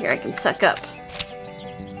cluster here I can suck up.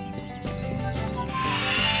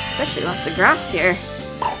 Especially lots of grass here.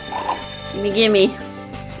 Gimme, gimme.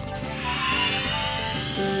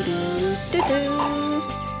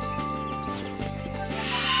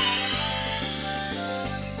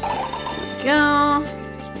 Go.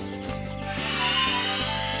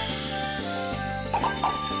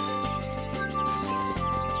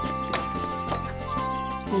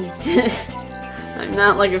 I'm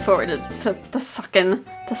not looking forward to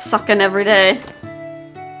sucking every day.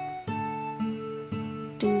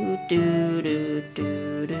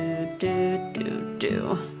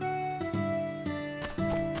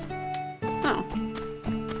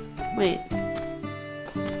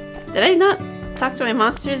 Did I not talk to my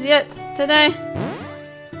monsters yet today?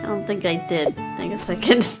 I don't think I did. I guess I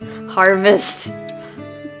can harvest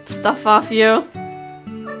stuff off you.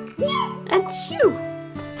 Achoo!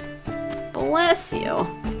 Bless you.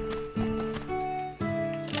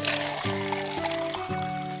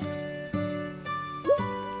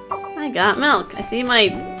 I got milk. I see the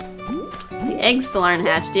eggs still aren't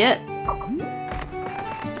hatched yet.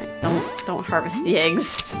 Don't harvest the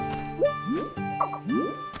eggs.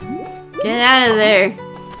 Get out of there.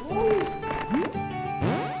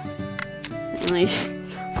 At least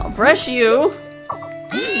I'll brush you.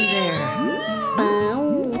 Hey there.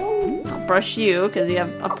 I'll brush you because you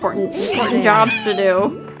have important jobs to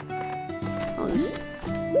do.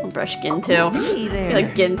 I'll brush Gin too. Hey I there. feel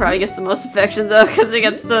like Gin probably gets the most affection though because he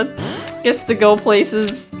gets to go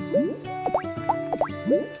places.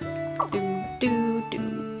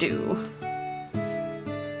 Do.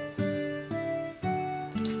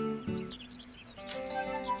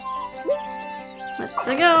 Let's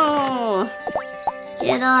go.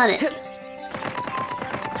 Get on it.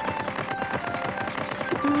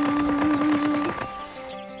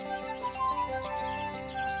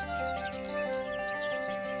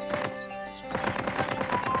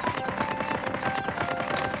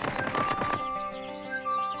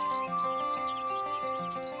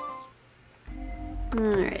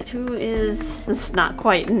 Alright, who is... It's not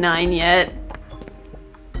quite 9 yet.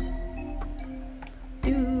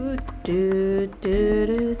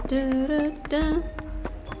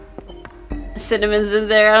 Cinnamon's in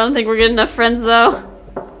there. I don't think we're getting enough friends though.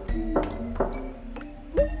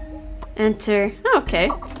 Enter. Oh, okay.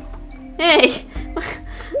 Hey!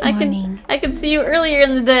 I can see you earlier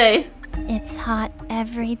in the day. It's hot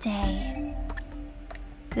every day.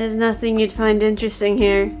 There's nothing you'd find interesting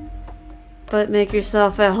here. But make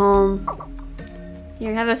yourself at home.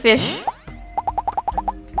 Here, have a fish.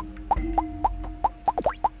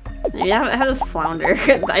 Yeah, have this flounder.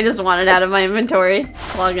 I just want it out of my inventory.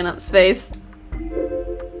 Clogging up space.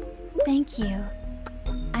 Thank you.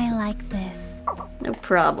 I like this. No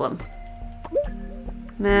problem.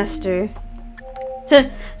 Master.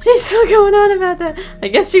 She's still going on about that. I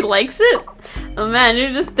guess she likes it? Oh man,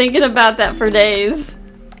 you're just thinking about that for days.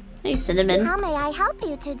 Hey, Cinnamon. How may I help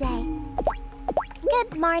you today?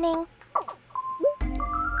 Good morning.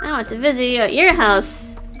 I want to visit you at your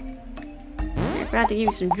house. I forgot to give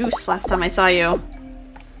you some juice last time I saw you.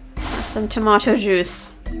 Some tomato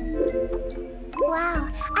juice. Wow,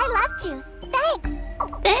 I love juice. Thanks.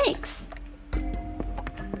 Thanks.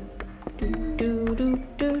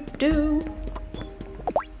 Do.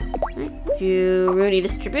 View Rune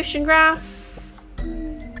distribution graph.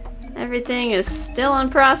 Everything is still in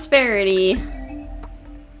prosperity.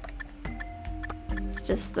 It's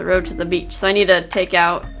just the road to the beach, so I need to take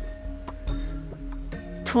out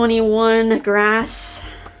 21 grass.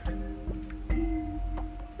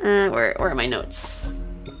 Where are my notes?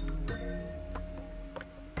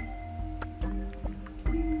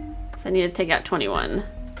 So I need to take out 21.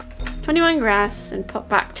 21 grass and put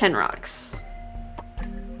back 10 rocks.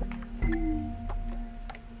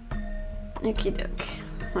 Okie doke.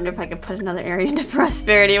 Wonder if I could put another area into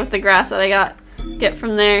prosperity with the grass that I get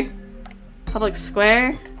from there. Public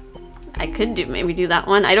square? I could maybe do that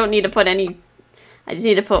one. I don't need to put any... I just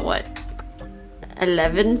need to put, what?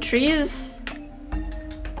 11 trees?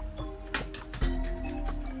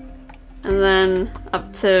 And then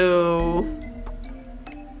up to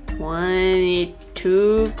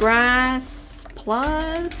 22 grass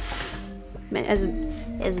plus as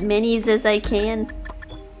many as I can.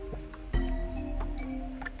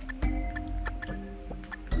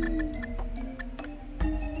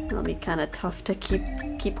 It'll be kind of tough to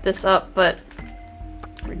keep this up, but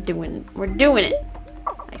we're doing it.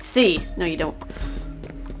 I see. No, you don't.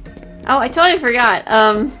 Oh, I totally forgot.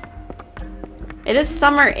 It is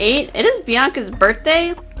summer 8. It is Bianca's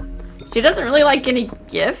birthday. She doesn't really like any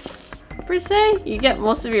gifts, per se. You get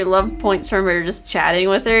most of your love points from her just chatting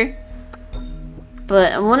with her.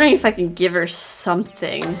 But I'm wondering if I can give her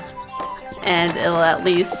something. And it'll at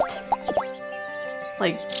least,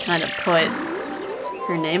 like, kind of put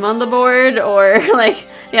her name on the board. Or, like,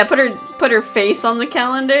 yeah, put her face on the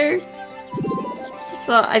calendar.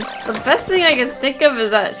 So, the best thing I can think of is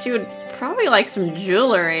that she would probably like some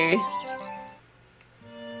jewelry.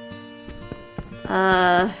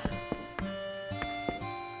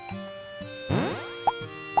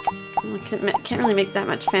 Can't really make that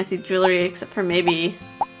much fancy jewelry except for maybe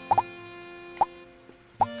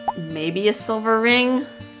a silver ring.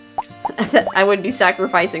 I would be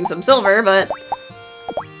sacrificing some silver, but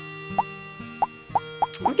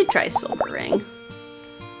we could try a silver ring.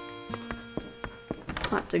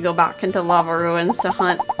 I'll have to go back into lava ruins to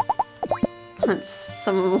hunt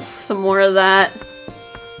some more of that.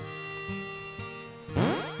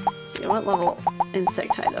 Let's see what level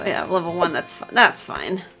insect hide do I have? Level 1. That's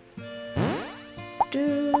fine.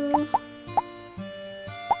 I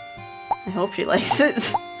hope she likes it.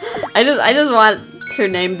 I just want her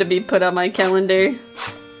name to be put on my calendar.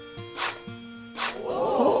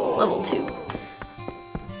 Oh, level 2.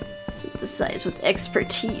 Synthesize with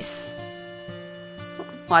expertise.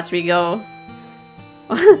 Watch me go.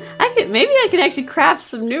 Maybe I can actually craft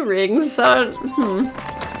some new rings.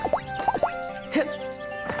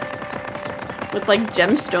 With like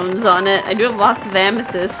gemstones on it. I do have lots of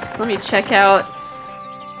amethysts. Let me check out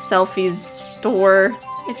Selphy's store.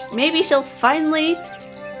 Maybe she'll finally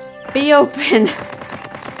be open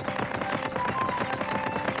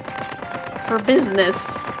for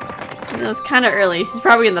business. It was kind of early. She's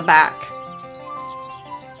probably in the back.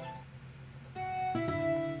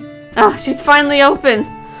 Oh, she's finally open.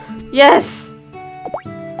 Yes.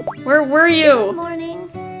 Where were you? Good morning.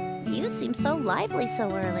 You seem so lively so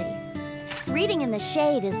early. Reading in the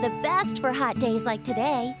shade is the best for hot days like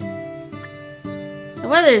today. The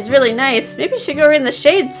weather is really nice. Maybe we should go in the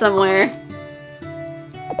shade somewhere.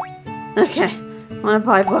 Okay, I want to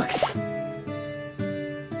buy books.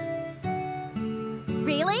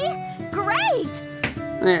 Really? Great!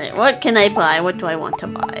 Alright, what can I buy? What do I want to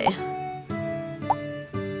buy?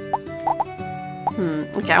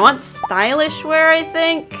 Okay, I want stylish wear, I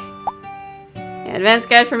think. Yeah, advanced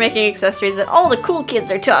guide for making accessories that all the cool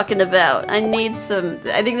kids are talking about. I need some...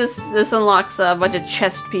 I think this unlocks a bunch of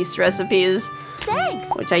chest piece recipes.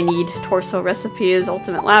 Thanks! Which I need. Torso recipes,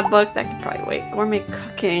 ultimate lab book. That could probably wait. Gourmet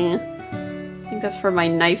cooking. I think that's for my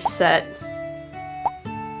knife set.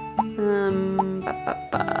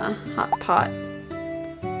 Hot pot.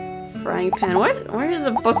 Frying pan. Where is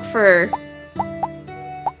a book for...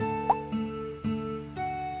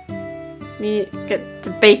 me get to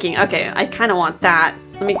baking. Okay, I kind of want that.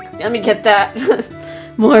 Let me get that.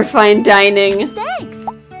 More fine dining. Thanks!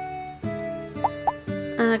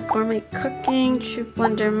 Gourmet cooking, true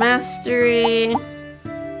blender mastery.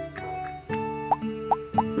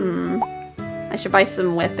 I should buy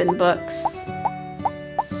some weapon books.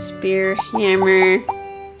 Spear, hammer.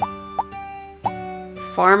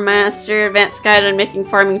 Farm master, advanced guide on making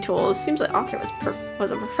farming tools. Seems like author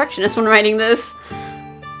was a perfectionist when writing this.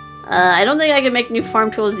 I don't think I can make new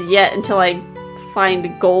farm tools yet until I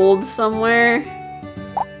find gold somewhere.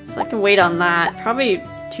 So I can wait on that. Probably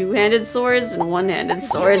two-handed swords and one-handed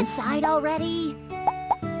swords. Did you decide already?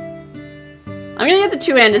 I'm gonna get the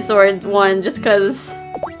two-handed sword one just because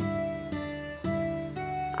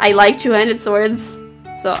I like two-handed swords.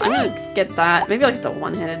 So I'm gonna get that. Maybe I'll get the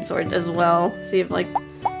one-handed sword as well. See if like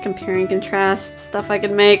compare and contrast stuff I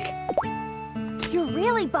can make. You're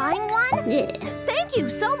really buying one? Yeah. Thank you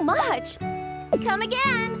so much! Come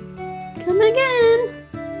again! Come again!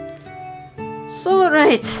 So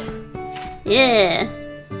right. Yeah.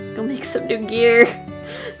 Let's go make some new gear.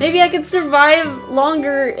 Maybe I can survive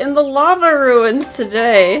longer in the lava ruins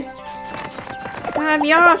today. That'd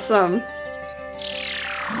be awesome.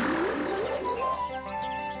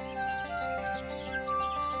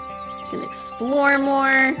 Can explore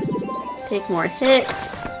more. Take more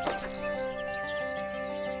hits.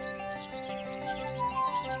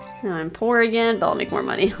 Now I'm poor again, but I'll make more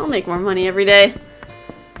money. I'll make more money every day.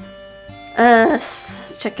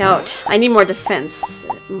 Let's check out. I need more defense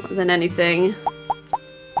than anything.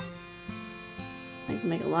 I can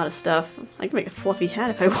make a lot of stuff. I can make a fluffy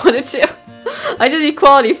hat if I wanted to. I just need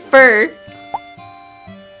quality fur.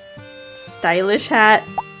 Stylish hat.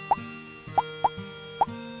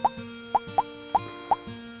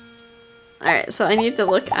 Alright, so I need to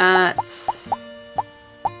look at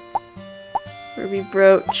ruby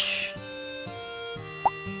brooch.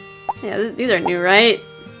 Yeah, these are new, right?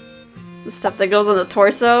 The stuff that goes on the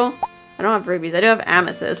torso. I don't have rubies. I do have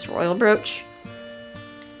amethyst. Royal brooch.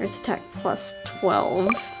 Earth attack plus 12.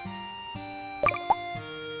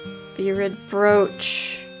 Virid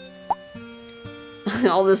brooch.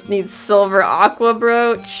 All this needs silver aqua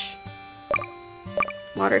brooch.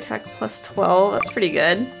 Water attack plus 12. That's pretty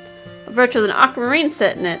good. A brooch with an aquamarine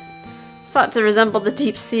set in it. Sought to resemble the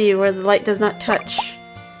deep sea where the light does not touch.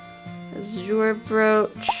 Azure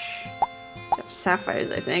brooch.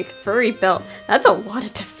 Sapphires, I think. Furry belt. That's a lot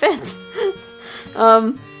of defense.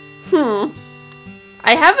 I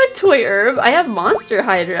have a toy herb. I have monster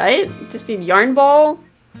hide, right? Just need yarn ball.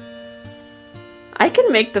 I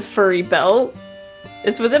can make the furry belt.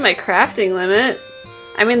 It's within my crafting limit.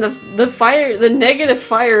 I mean, the negative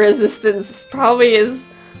fire resistance probably is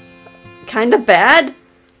kind of bad,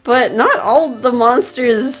 But not all the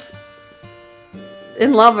monsters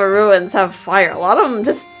in Lava Ruins have fire. A lot of them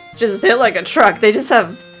just hit like a truck. They just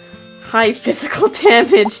have high physical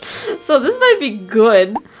damage. So this might be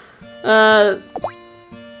good.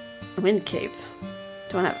 Wind cape.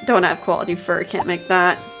 Don't have quality fur. Can't make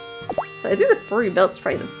that. So I think the furry belt's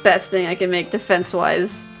probably the best thing I can make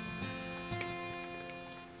defense-wise.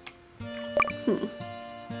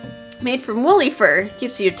 Made from woolly fur.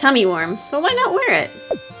 Keeps your tummy warm, so why not wear it?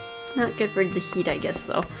 Not good for the heat, I guess,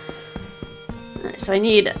 though. Alright, so I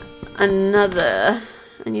need another...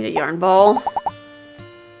 I need a yarn ball.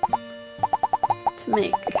 To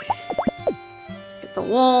make... Get the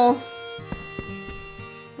wool.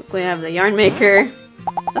 Luckily I have the yarn maker.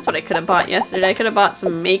 That's what I could have bought yesterday. I could have bought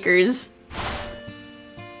some makers.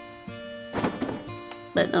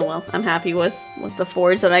 But oh well, I'm happy with the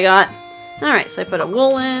forge that I got. Alright, so I put a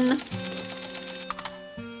wool in.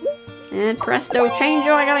 And presto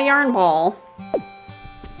changeo, I got a yarn ball.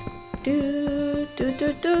 Do.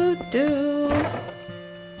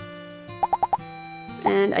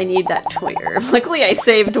 And I need that toy herb. Luckily I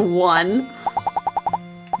saved one.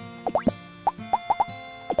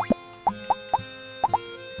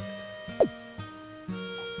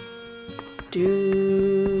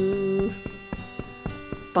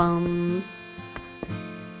 Bum.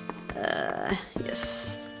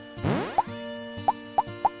 Yes.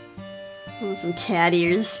 Oh, some cat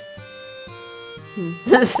ears.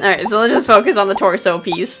 Alright, so let's just focus on the torso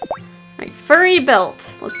piece. Alright, furry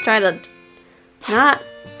belt. Let's try to not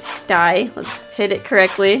die. Let's hit it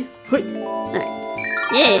correctly. Alright.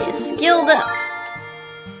 Yeah, skilled up.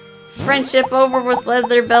 Friendship over with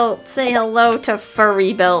leather belt. Say hello to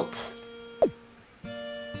furry belt.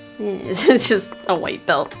 It's just a white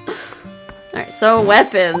belt. Alright, so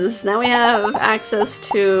weapons. Now we have access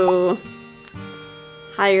to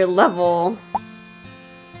higher level.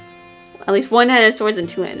 At least one-handed swords and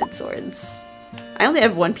two-handed swords. I only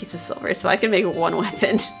have one piece of silver, so I can make one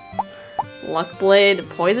weapon. Luck blade,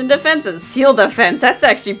 poison defense, and seal defense. That's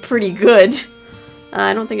actually pretty good.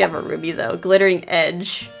 I don't think I have a ruby though. Glittering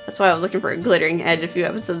edge. That's why I was looking for a glittering edge a few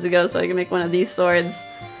episodes ago, so I can make one of these swords.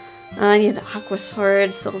 I need an aqua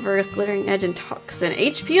sword, silver, glittering edge, and toxin.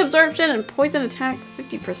 HP absorption and poison attack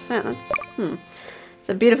 50%. That's It's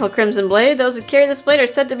a beautiful crimson blade. Those who carry this blade are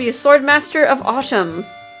said to be a sword master of autumn.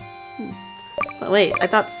 But wait, I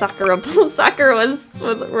thought Sakura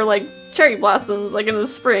were like cherry blossoms, like in the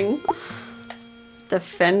spring.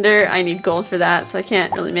 Defender, I need gold for that, so I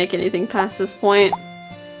can't really make anything past this point.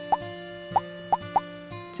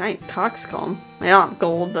 Giant coxcomb. I don't have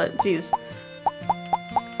gold, but geez.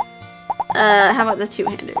 How about the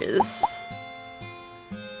two-handers?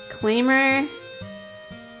 Claimer.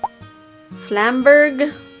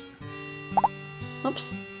 Flamberg.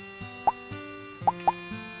 Oops.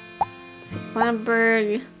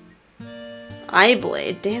 Flamberg. Eye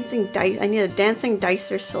blade. Dancing dice. I need a dancing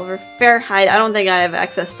dicer silver. Fair hide. I don't think I have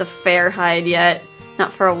access to fair hide yet.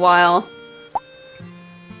 Not for a while.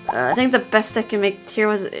 I think the best I can make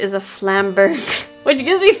here is a Flamberg, which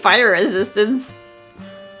gives me fire resistance.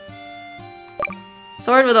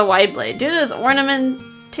 Sword with a wide blade. Due to this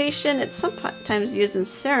ornamentation, it's sometimes used in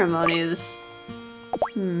ceremonies.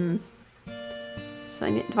 So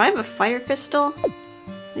do I have a fire crystal? I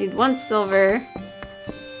need one silver.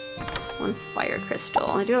 One fire crystal.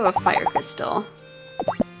 I do have a fire crystal.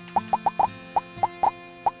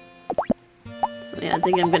 So yeah, I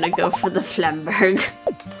think I'm gonna go for the Flamberg.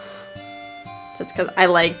 Just because I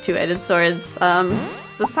like two-headed swords.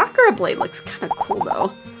 The Sakura blade looks kind of cool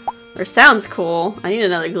though. Or sounds cool. I need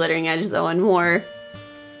another glittering edge though, and more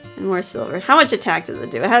silver. How much attack does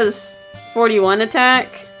it do? It has 41 attack.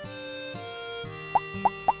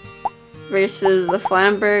 Versus the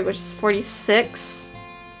Flamberg, which is 46.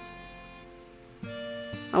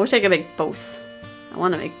 I wish I could make both. I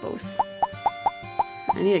want to make both.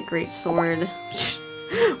 I need a great sword.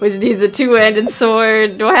 Which needs a two-handed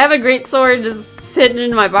sword. Do I have a great sword just sitting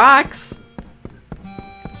in my box?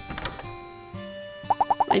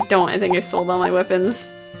 I don't. I think I sold all my weapons.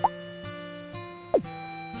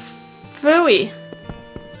 Phooey!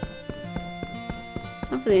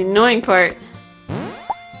 Not for the annoying part.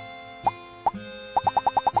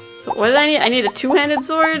 So what did I need? I need a two-handed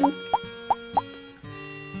sword?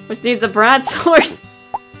 Which needs a broadsword?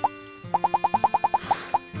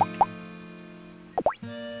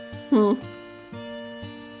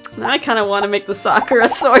 Now I kind of want to make the Sakura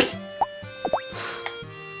sword.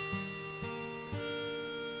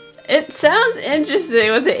 It sounds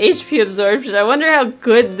interesting with the HP absorption. I wonder how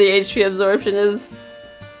good the HP absorption is.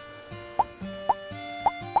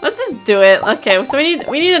 Let's just do it. Okay, so we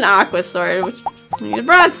need an aqua sword, which I need a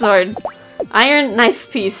broadsword. Iron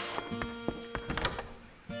knife piece.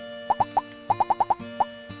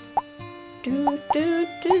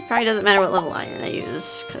 Probably doesn't matter what level iron I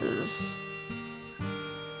use, because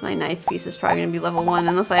my knife piece is probably going to be level 1,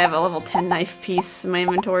 unless I have a level 10 knife piece in my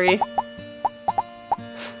inventory.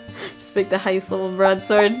 Just make the highest level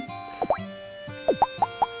broadsword.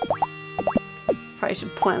 Probably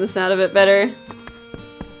should plan this out a bit better.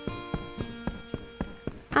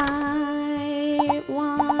 I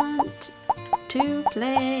want to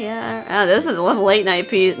play around. This is a level 8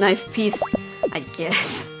 knife piece, I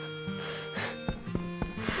guess.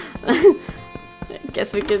 I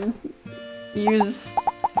guess we could use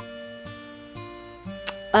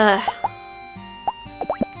a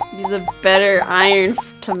better iron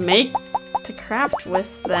to craft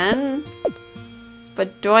with then.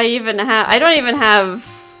 But do I even have? I don't even have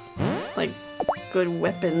like good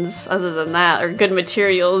weapons other than that, or good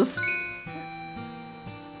materials.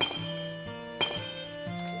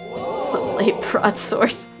 Late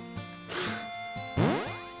broadsword.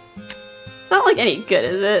 It's not like any good,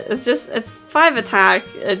 is it? It's 5 attack.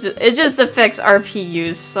 It just affects RP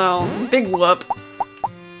use, so big whoop.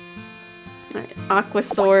 Alright, aqua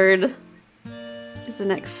sword is the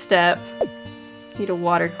next step. Need a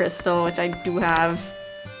water crystal, which I do have.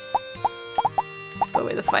 Put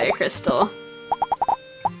away the fire crystal.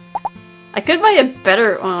 I could buy a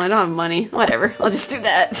better. Oh, I don't have money. Whatever. I'll just do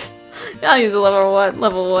that. I'll use a level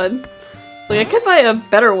 1. Like, I could buy a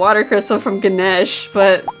better water crystal from Ganesh,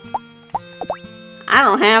 but I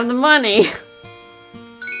don't have the money.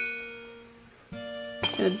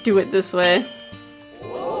 I'm gonna do it this way.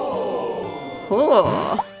 Cool.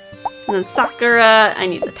 And then Sakura, I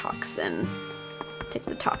need the toxin. Take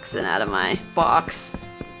the toxin out of my box.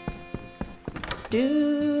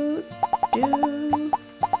 Do. Bum,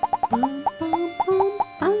 bum,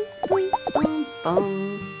 bum, bum, bum,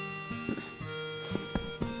 bum.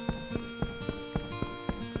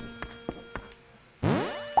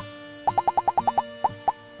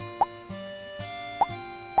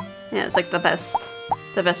 Yeah, it's like the best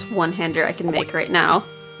one-hander I can make right now.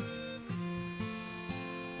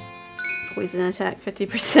 Poison attack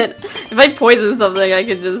 50%. If I poison something, I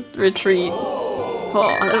can just retreat.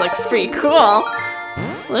 Oh, that looks pretty cool.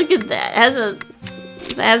 Look at that.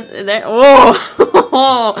 It has there. Oh,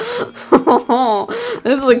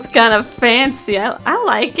 this looks kind of fancy. I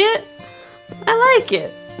like it. I like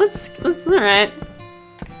it. That's all right.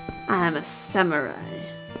 I'm a samurai.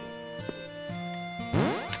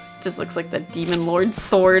 Just looks like the Demon Lord's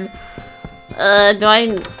sword. Do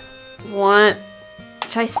I want?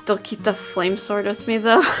 Should I still keep the flame sword with me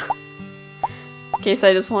though? In case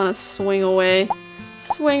I just want to swing away.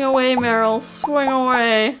 Swing away, Meryl. Swing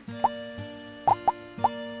away.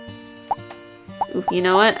 Ooh, you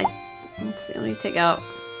know what? Let's see. Let me take out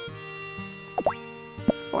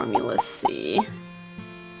Formula C.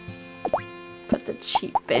 Put the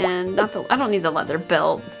cheap band. Not the. I don't need the leather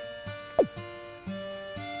belt.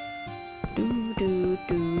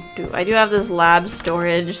 I do have this lab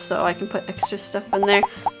storage, so I can put extra stuff in there.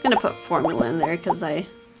 I'm gonna put formula in there because I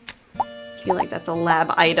feel like that's a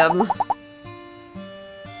lab item.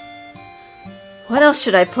 What else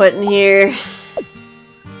should I put in here?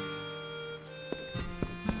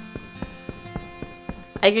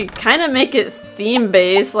 I could kind of make it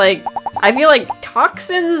theme-based. Like, I feel like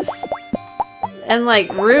toxins and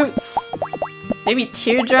like roots, maybe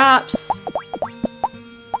teardrops.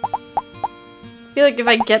 I feel like if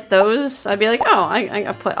I get those, I'd be like, oh,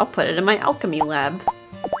 I'll put it in my alchemy lab.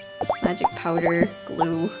 Magic powder,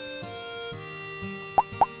 glue.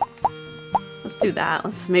 Let's do that.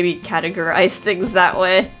 Let's maybe categorize things that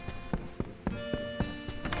way.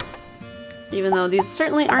 Even though these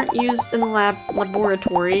certainly aren't used in the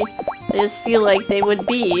laboratory, I just feel like they would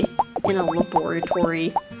be in a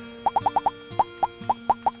laboratory.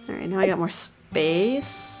 Alright, now I got more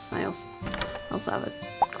space. I also have a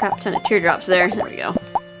crap ton of teardrops there. There we go.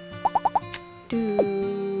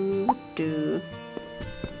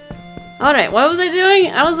 Alright, what was I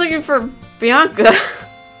doing? I was looking for Bianca.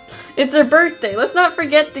 It's her birthday. Let's not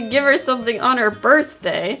forget to give her something on her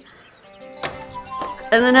birthday.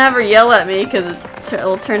 And then have her yell at me because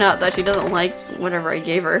it'll turn out that she doesn't like whatever I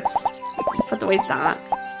gave her. Put away that.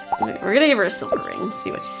 We're gonna give her a silver ring.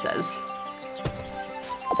 See what she says.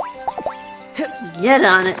 Get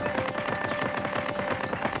on it.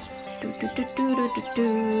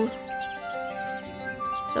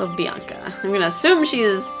 So Bianca, I'm gonna assume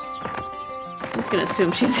she's. I'm just gonna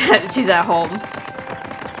assume she's at home.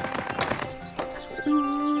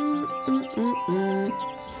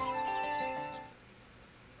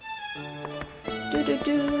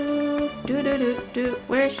 Do do do do.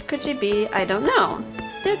 Where could she be? I don't know.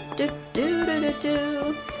 Do do do do do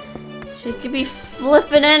do. She could be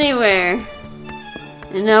flipping anywhere.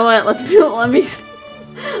 You know what? Let me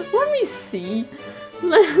see.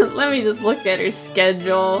 Let me just look at her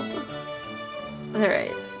schedule.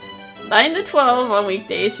 Alright. 9 to 12 on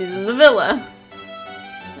weekdays, she's in the villa.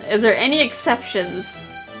 Is there any exceptions?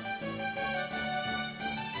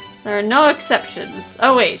 There are no exceptions.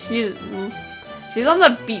 Oh wait, she's on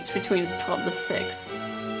the beach between 12 to 6.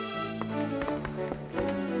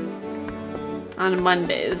 On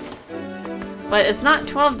Mondays. But it's not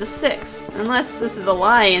 12 to 6, unless this is a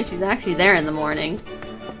lie and she's actually there in the morning.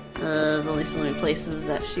 There's only so many places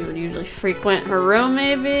that she would usually frequent. Her room,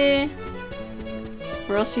 maybe?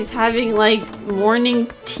 Or else she's having, like,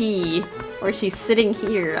 morning tea. Or she's sitting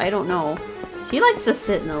here. I don't know. She likes to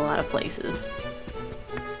sit in a lot of places.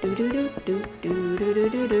 You'd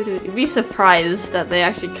be surprised that they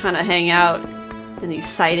actually kind of hang out in these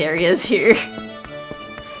side areas here.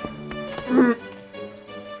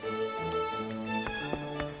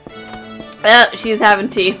 She's having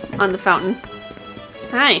tea on the fountain.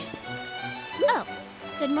 Hi. Oh,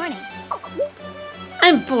 good morning.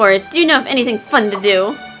 I'm bored. Do you know of anything fun to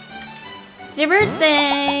do? It's your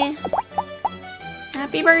birthday!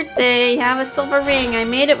 Happy birthday! Have a silver ring. I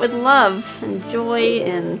made it with love and joy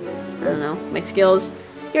and, I don't know, my skills.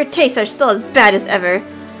 Your tastes are still as bad as ever.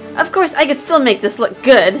 Of course, I could still make this look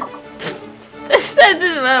good.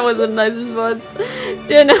 That was a nice response.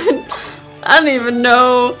 Dude, I don't even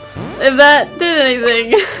know if that did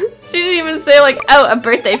anything. She didn't even say, like, oh, a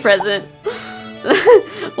birthday present.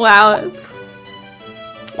 Wow.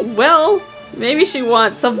 Well, maybe she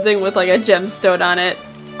wants something with, like, a gemstone on it.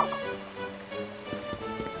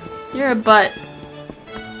 You're a butt.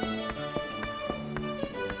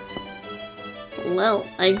 Well,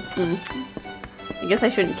 I guess I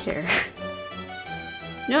shouldn't care.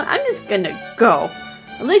 No, I'm just gonna go.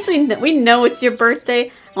 At least we know it's your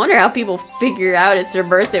birthday. I wonder how people figure out it's your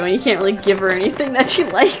birthday when you can't really give her anything that she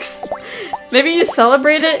likes. Maybe you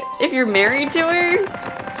celebrate it if you're married to her?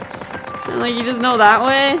 And like you just know that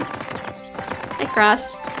way? Hi,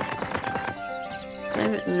 Cross.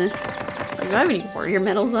 Do I have any warrior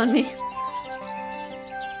medals on me?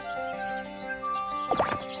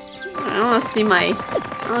 I want to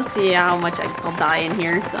see how much I'll die in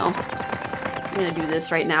here, so I'm gonna do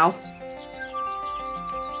this right now.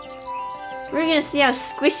 We're gonna see how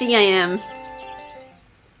squishy I am.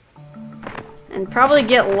 And probably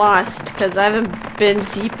get lost, because I haven't been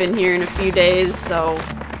deep in here in a few days, so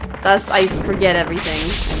thus I forget everything.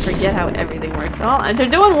 I forget how everything works. Oh, they're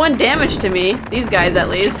doing 1 damage to me. These guys, at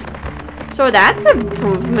least. So that's an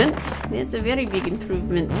improvement. That's a very big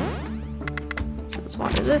improvement. So let's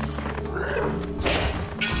water this. Water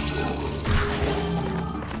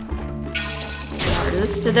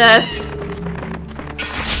this to death.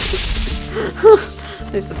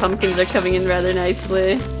 At least the pumpkins are coming in rather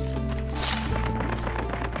nicely.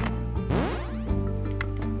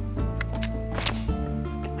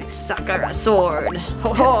 My Sakura sword.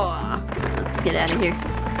 Ho ho! Let's get out of here.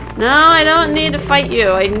 No, I don't need to fight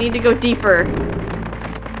you. I need to go deeper. I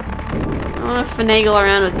don't want to finagle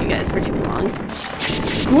around with you guys for too long.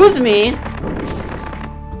 Excuse me!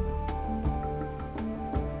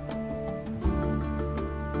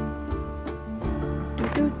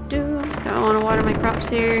 Don't want to water my crops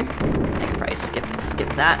here. I can probably skip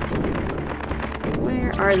that.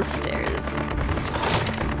 Where are the stairs?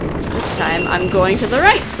 This time I'm going to the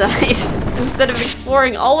right side instead of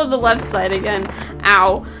exploring all of the left side again.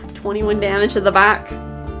 Ow! 21 damage to the back.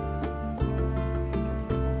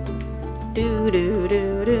 Do do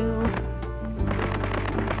do do.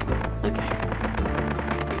 Okay.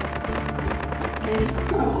 Can I just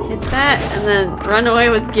hit that and then run away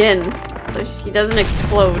with Gin so she doesn't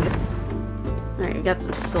explode? Alright, we got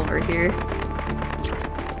some silver here.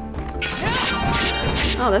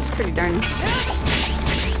 Oh, that's pretty darn.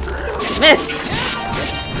 Missed!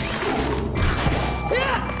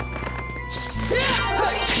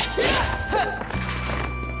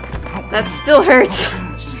 That still hurts.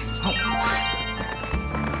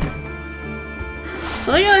 I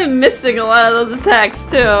think I'm missing a lot of those attacks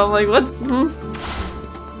too. I'm like, what's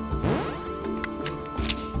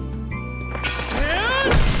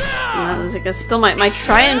That was like still my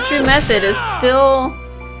try and true method is still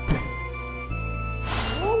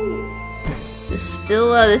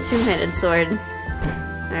the two-handed sword.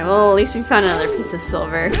 Alright, well at least we found another piece of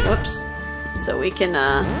silver. Whoops. So we can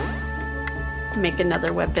make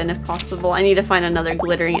another weapon if possible. I need to find another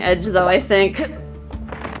glittering edge though, I think.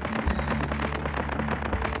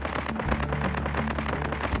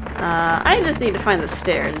 I just need to find the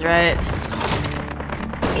stairs, right?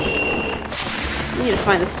 I need to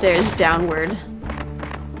find the stairs downward.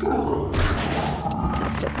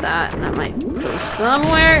 Just hit that, and that might go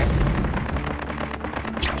somewhere.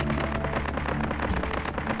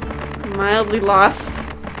 Mildly lost.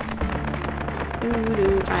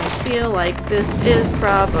 I feel like this is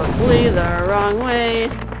probably the wrong way.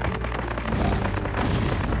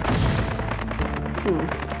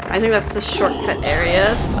 I think that's the shortcut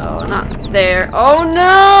area, so not there. Oh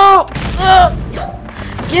no! Ugh!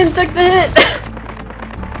 Gin took the hit!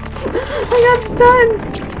 I got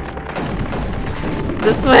stunned!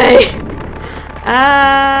 This way!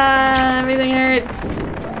 Ah, everything hurts.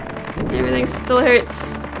 Everything still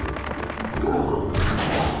hurts.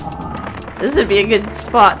 This would be a good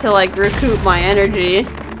spot to like recoup my energy.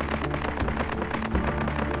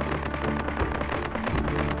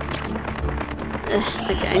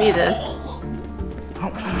 Okay, I need to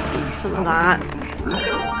eat some of that.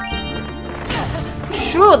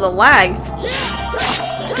 Shoo, the lag!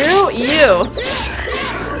 Screw you!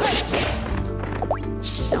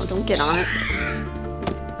 No, don't get on it.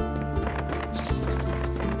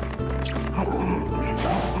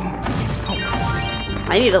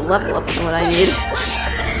 I need to level up on what I need.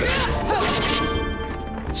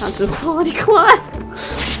 Found some quality cloth!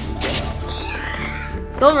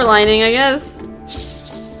 Silver lining, I guess.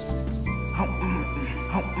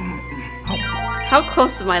 How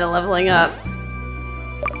close am I to leveling up?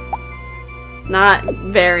 Not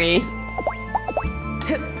very.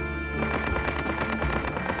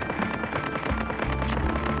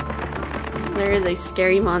 There is a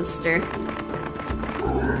scary monster.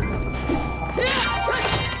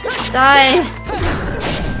 Die!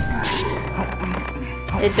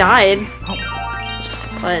 It died.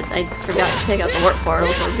 But I forgot to take out the warp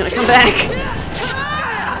portal, so it's gonna come back.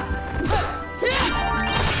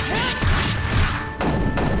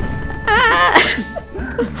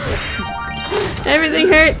 Everything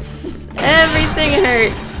hurts! Everything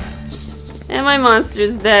hurts! And my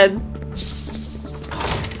monster's dead.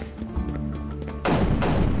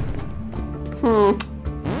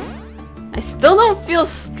 I still don't feel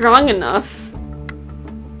strong enough.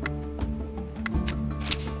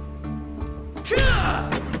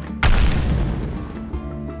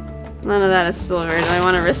 None of that is silver. Do I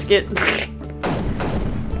want to risk it?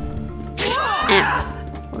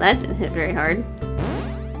 Well, that didn't hit very hard.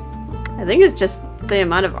 I think it's just the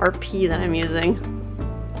amount of RP that I'm using.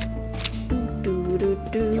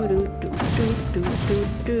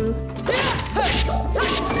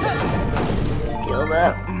 Skilled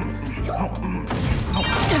up.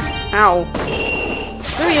 Ow.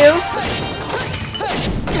 Screw you.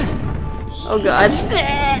 Oh god.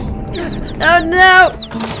 Oh no!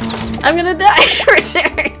 I'm gonna die!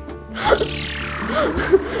 Return!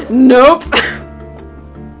 Nope!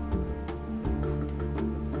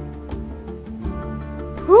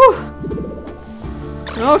 Whew.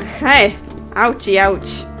 Okay. Ouchie,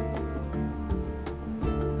 ouch.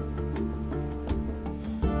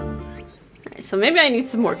 Alright, so maybe I need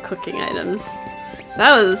some more cooking items.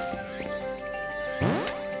 That was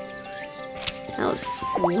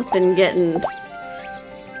flippin' getting...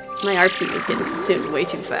 My RP was getting consumed way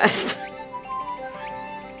too fast.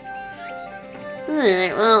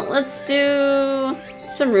 Alright, well, let's do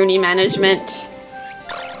some Rune management.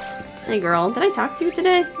 Hey girl, did I talk to you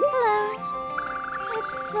today? Hello.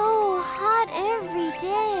 It's so hot every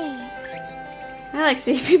day. I like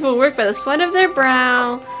seeing people work by the sweat of their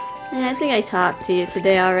brow. Yeah, I think I talked to you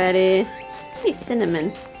today already. Hey,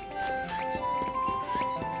 Cinnamon.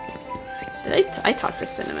 Did I talked to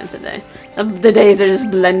Cinnamon today? The days are just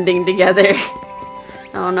blending together. I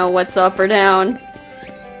don't know what's up or down.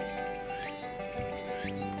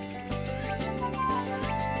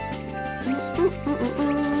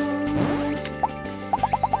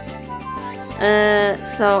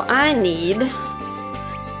 So I need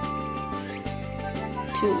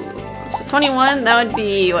 21, that would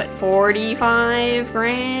be, what, 45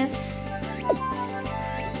 grass?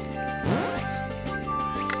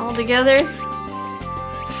 All together?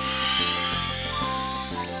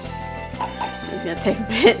 It's gonna take a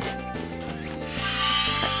bit.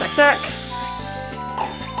 Suck, suck, suck.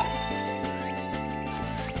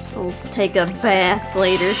 I'll take a bath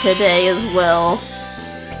later today as well.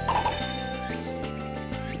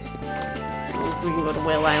 We can go to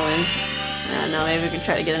Whale Island. I don't know, maybe we can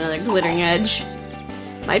try to get another glittering edge.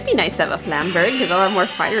 Might be nice to have a flamberg, because I'll have more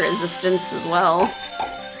fire resistance as well.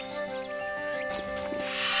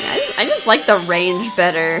 Yeah, I just like the range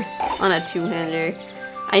better on a two-hander.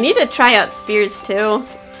 I need to try out spears too.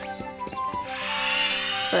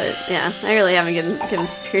 But yeah, I really haven't given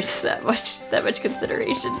Spears that much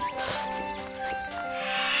consideration.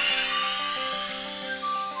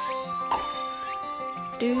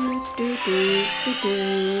 Do do do do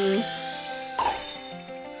do.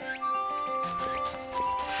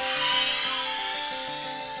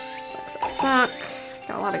 Suck.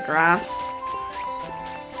 Got a lot of grass.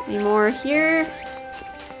 Any more here?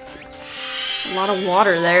 A lot of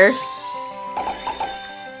water there.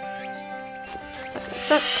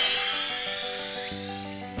 Suck.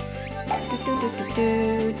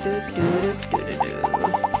 Do.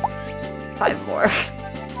 5 more.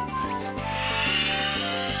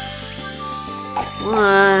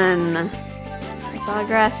 1. I saw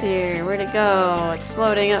grass here. Where'd it go? It's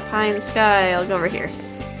floating up high in the sky. I'll go over here.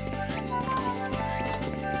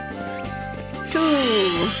 2.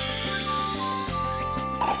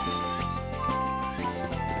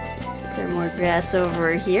 Is there more grass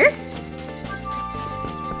over here?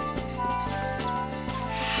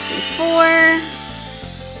 4.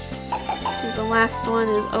 The last one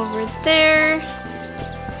is over there.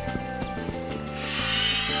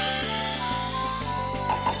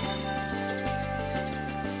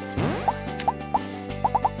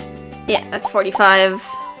 Yeah, that's 45.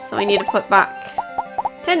 So I need to put back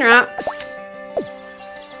 10 rocks.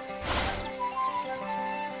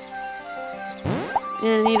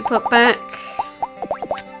 And I need to put back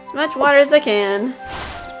as much water as I can.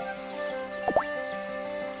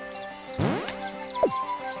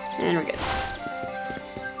 And we're good.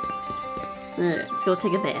 Alright, let's go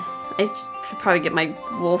take a bath. I should probably get my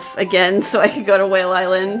wolf again so I can go to Whale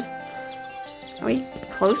Island. Are we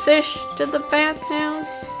close-ish to the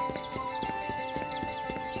bathhouse?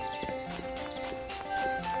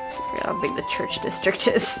 I forgot how big the church district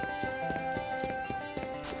is.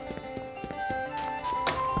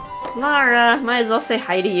 Lara, might as well say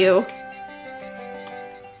hi to you.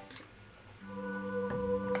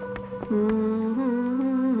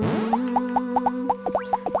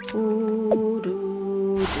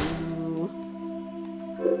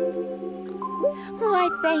 Why,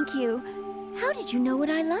 thank you. How did you know what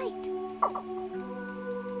I liked?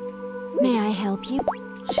 May I help you?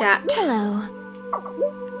 Chat. Hello.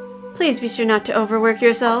 Please be sure not to overwork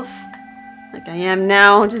yourself. Like I am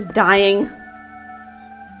now, just dying.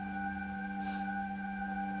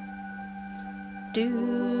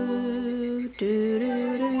 Do do do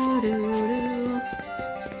do do do.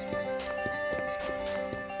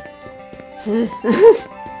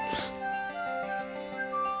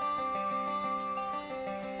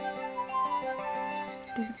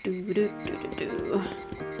 Do do do do do.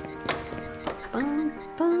 Bum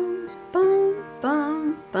bum bum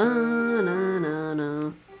bum bum na na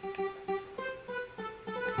na.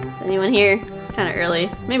 Is anyone here? It's kind of early.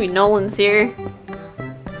 Maybe Nolan's here.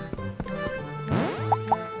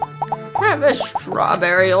 Have a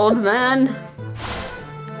strawberry, old man.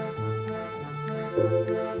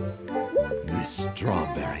 This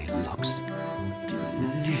strawberry looks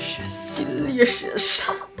delicious. Delicious.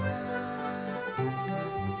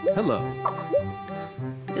 Hello.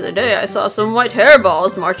 The other day I saw some white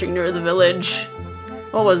hairballs marching near the village.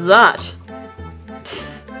 What was that?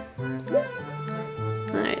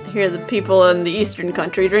 Alright, here the people in the eastern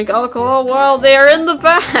country drink alcohol while they are in the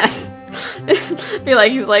bath. Be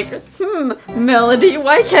like, he's like, Melody,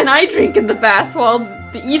 why can't I drink in the bath while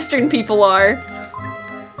the eastern people are?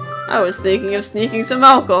 I was thinking of sneaking some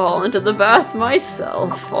alcohol into the bath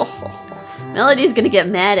myself. Oh, Melody's gonna get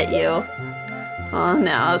mad at you. Oh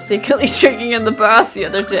no, I was secretly drinking in the bath the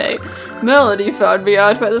other day. Melody found me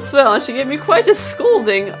out by the smell and she gave me quite a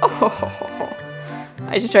scolding. Oh,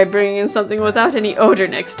 I should try bringing him something without any odor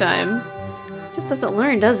next time. Just doesn't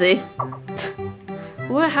learn, does he?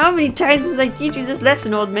 What? How many times must I teach you this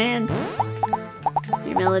lesson, old man?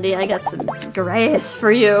 Hey, Melody, I got some grass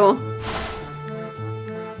for you.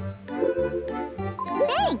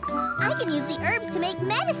 Thanks! I can use the herbs to make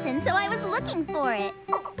medicine, so I was looking for it.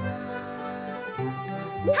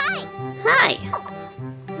 Hi! Hi!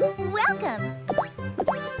 Welcome!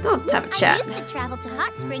 Don't have a chat. I used to travel to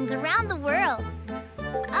hot springs around the world.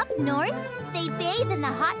 Up north, they bathe in the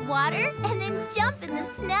hot water and then jump in the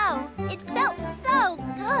snow. It felt so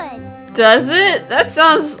good. Does it? That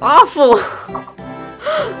sounds awful.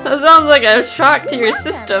 That sounds like a shock to your Welcome.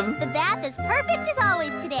 system. The bath is perfect as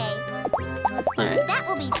always today. Alright. That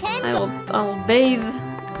will be 10. I will bathe.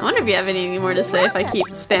 I wonder if you have anything more to say if I keep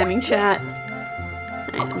spamming chat.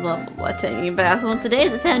 Alright, blah blah blah, taking a bath once a day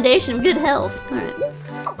is the foundation of good health. Alright.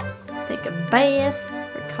 Let's take a bath,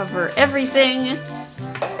 recover everything.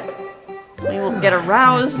 We won't get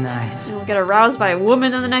aroused. Nice. We won't get aroused by a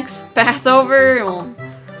woman in the next bath over, and we'll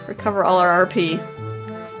recover all our RP.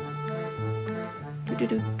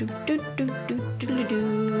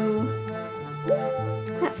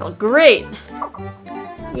 That felt great.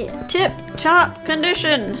 Yeah, tip-top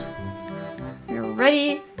condition. We're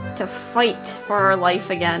ready to fight for our life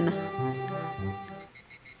again.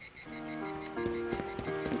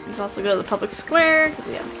 Let's also go to the public square, because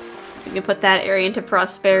we can put that area into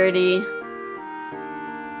prosperity.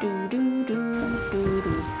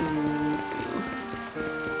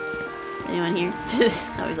 Anyone here?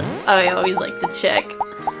 I always like to check.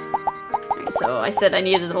 Alright, so I said I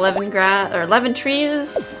needed 11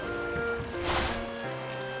 trees.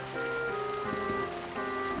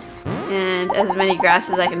 And as many grass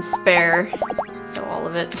as I can spare. So all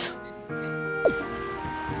of it.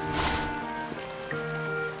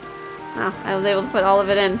 Oh, I was able to put all of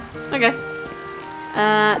it in. Okay.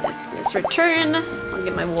 Let's return. I'll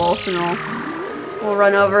get my wolf and we'll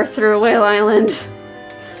run over through Whale Island.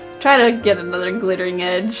 Try to get another glittering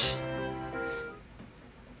edge.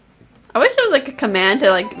 I wish there was like a command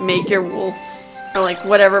to like make your wolf or like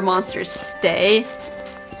whatever monsters stay.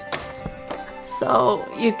 So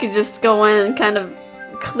you could just go in and kind of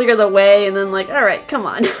clear the way and then like, alright, come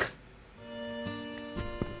on.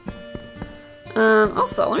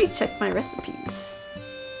 Also, let me check my recipes.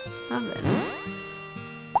 Oven.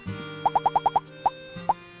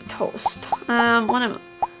 Toast.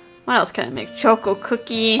 What else can I make? Choco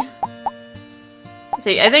cookie. Let's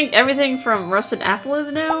see, I think everything from roasted apple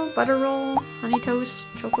is new. Butter roll, honey toast,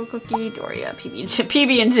 choco cookie, Doria,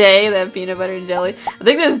 PB&J, they have peanut butter and jelly. I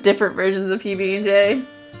think there's different versions of PB&J.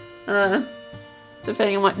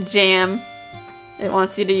 Depending on what jam it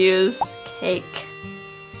wants you to use. Cake.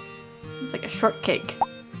 It's like a shortcake.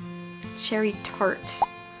 Cherry tart.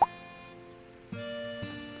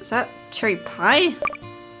 Is that cherry pie?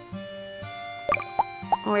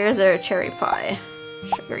 Oh, where is there a cherry pie?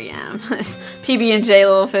 Sugar yam. PB&J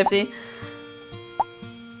level 50.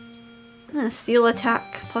 Seal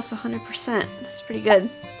attack plus 100%. That's pretty good.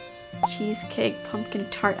 Cheesecake, pumpkin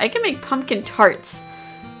tart. I can make pumpkin tarts,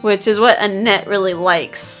 which is what Annette really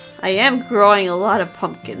likes. I am growing a lot of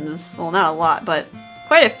pumpkins. Well, not a lot, but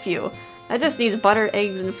quite a few. That just needs butter,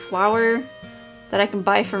 eggs, and flour that I can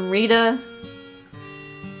buy from Rita.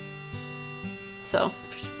 So,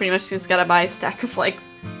 pretty much just gotta buy a stack of, like,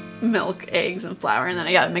 milk, eggs, and flour, and then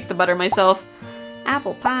I gotta make the butter myself.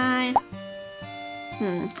 Apple pie.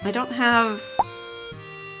 I don't have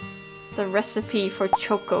the recipe for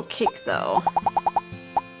choco cake, though.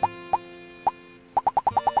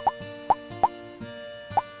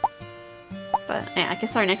 But, yeah, I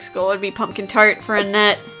guess our next goal would be pumpkin tart for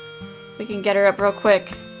Annette. We can get her up real quick.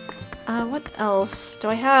 What else? Do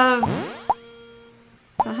I have...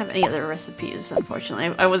 I don't have any other recipes,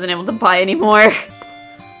 unfortunately. I wasn't able to buy any more.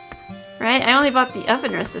 Right? I only bought the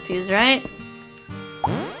oven recipes, right?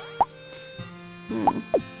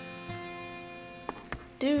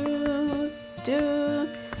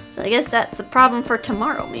 So I guess that's a problem for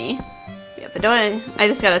tomorrow, me. Yeah, but I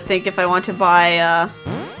just gotta think if I want to buy,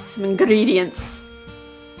 some ingredients.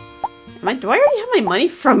 Do I already have my money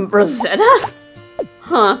from Rosetta?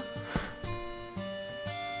 Huh.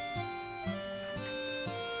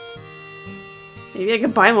 Maybe I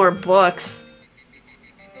could buy more books.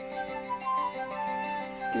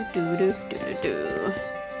 I'm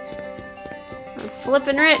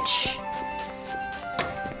flippin' rich.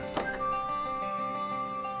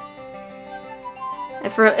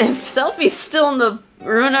 If Selphy's still in the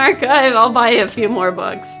Rune Archive, I'll buy a few more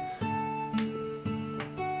books.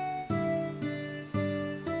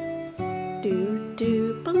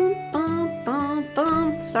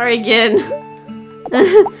 Sorry again.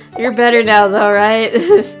 You're better now though, right?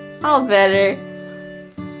 All better.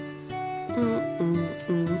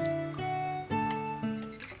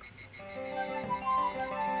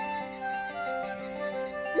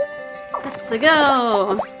 Let's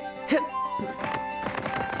go.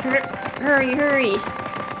 Hurry, hurry.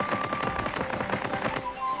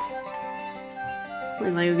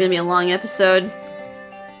 Looks like it's gonna be a long episode.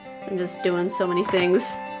 I'm just doing so many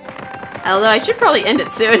things. Although I should probably end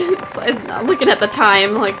it soon. It's like, I'm looking at the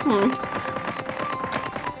time, like, I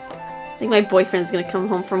think my boyfriend's gonna come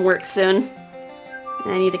home from work soon.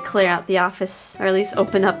 And I need to clear out the office, or at least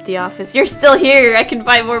open up the office. You're still here! I can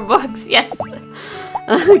buy more books! Yes!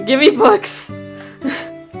 Give me books!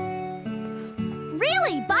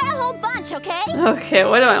 Really? Buy a whole bunch, okay? Okay,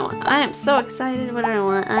 what do I want? I am so excited. What do I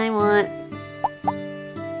want? I want...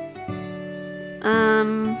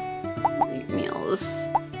 meals.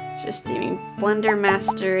 It's just steaming. Blender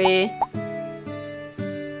Mastery.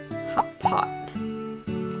 Hot pot.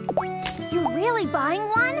 You're really buying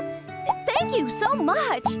one? Thank you so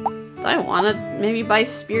much! Do I want to maybe buy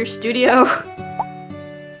Spear Studio?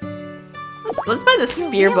 let's buy the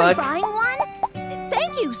spear You're really book. buying one?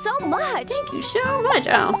 Thank you so much. Thank you so much.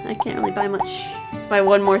 Oh, I can't really buy much. Buy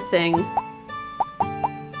one more thing.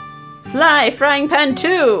 Fly frying pan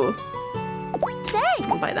 2. I'll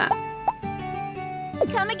Thanks. buy that.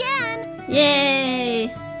 Come again.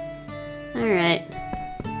 Yay! Alright.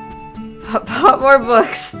 Pop more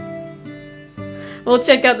books. We'll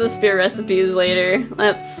check out the spear recipes later.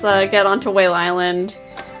 Let's get onto Whale Island.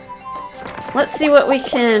 Let's see what we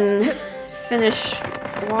can finish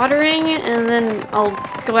watering, and then I'll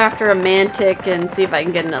go after a mantic and see if I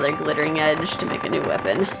can get another glittering edge to make a new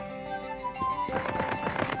weapon.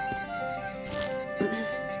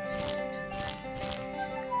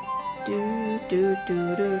 Do do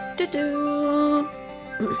do do do do.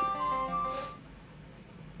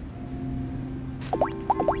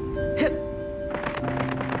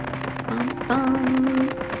 Bum bum.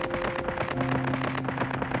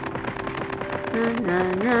 Run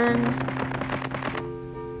run run.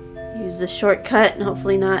 Use the shortcut and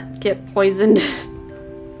hopefully not get poisoned.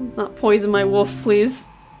 Let's not poison my wolf, please.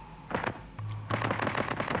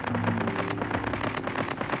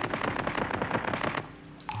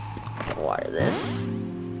 Water this.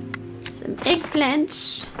 Some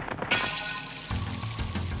eggplants.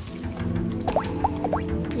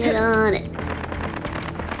 Get on it.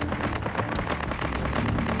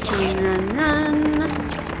 Run, run, run.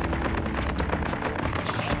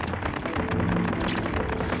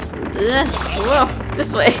 Whoa,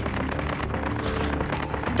 this way.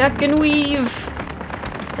 Duck and weave.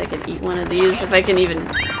 Guess I can eat one of these if I can even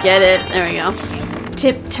get it. There we go.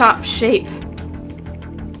 Tip-top shape.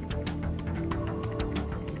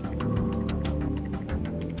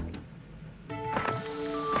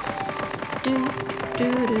 Do.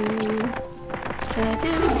 Try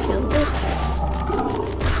to kill this.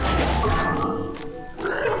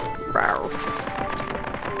 Rawr.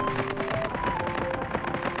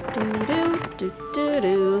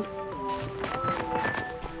 Do.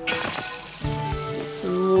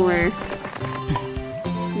 Some more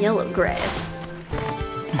yellow grass.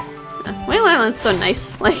 Whale Island's so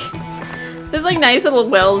nice. Like, there's like nice little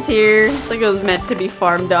wells here. It's like it was meant to be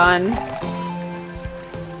farmed on.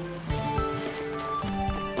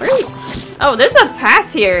 Where are you? Oh, there's a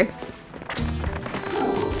path here.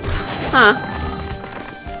 Huh.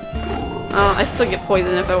 Oh, I still get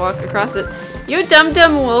poisoned if I walk across it. You dumb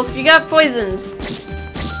wolf, you got poisoned.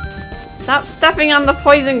 Stop stepping on the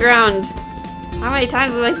poison ground. How many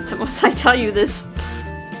times must I tell you this?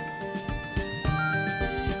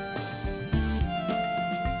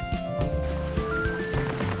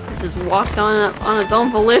 It just walked on its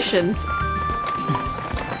own volition.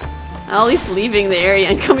 At least leaving the area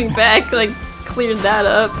and coming back, like, cleared that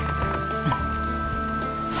up.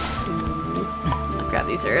 I'll grab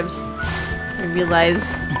these herbs. I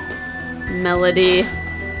realize Melody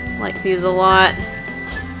like these a lot.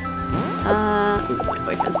 My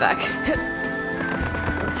boyfriend's back.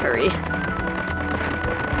 So let's hurry.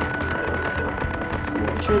 Let's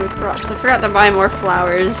nurture the crops. I forgot to buy more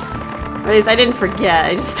flowers. Or at least I didn't forget,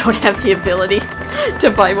 I just don't have the ability to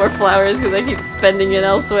buy more flowers because I keep spending it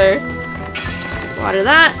elsewhere. Water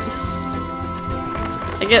that.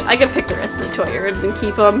 I could pick the rest of the toy herbs and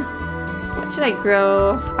keep them. What should I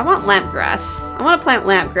grow? I want lamp grass. I want to plant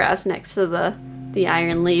lamp grass next to the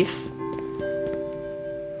iron leaf.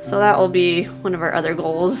 So that will be one of our other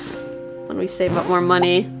goals when we save up more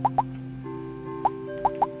money.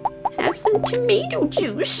 Have some tomato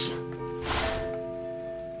juice.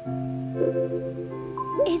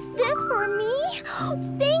 Is this for me?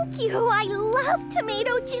 Thank you. I love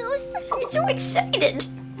tomato juice. I'm so excited.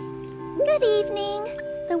 Good evening.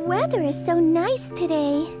 The weather is so nice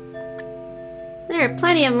today. There are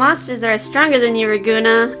plenty of monsters that are stronger than you,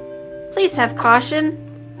 Raguna. Please have caution.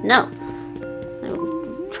 No. I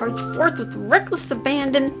will charge forth with reckless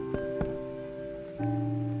abandon.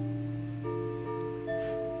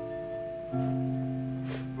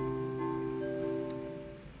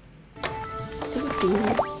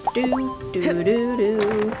 Do.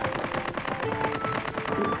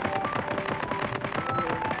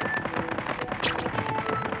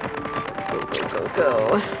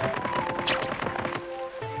 Go.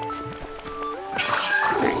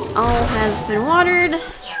 Alright, all has been watered.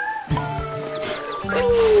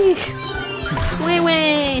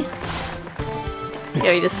 Way.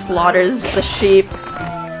 Yeah, he just slaughters the sheep.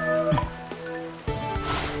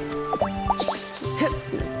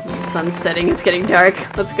 The sun's setting, it's getting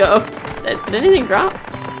dark. Let's go. Did anything drop?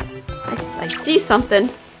 I see something.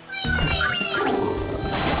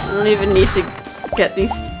 I don't even need to get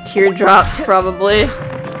these teardrops, probably.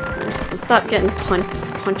 Let's stop getting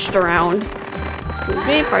punched around. Excuse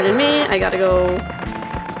me, pardon me. I gotta go to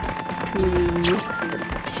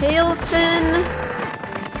the tail fin.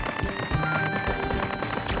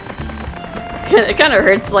 It kind of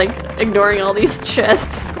hurts, like, ignoring all these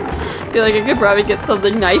chests. I feel like I could probably get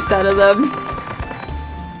something nice out of them.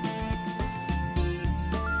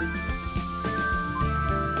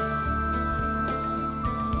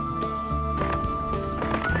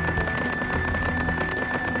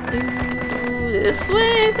 This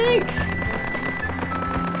way, I think.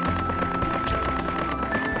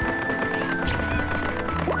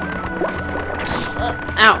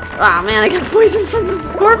 Ow. Ah, man, I got poisoned from the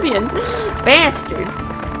scorpion. Bastard.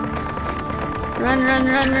 Run, run,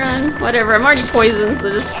 run, run. Whatever, I'm already poisoned, so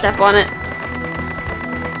just step on it.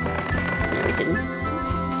 There, we can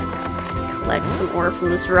collect some ore from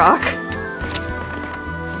this rock.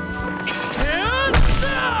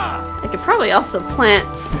 I could probably also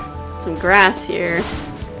plant some grass here.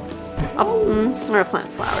 I'm gonna plant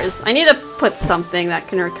flowers. I need to put something that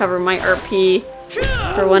can recover my RP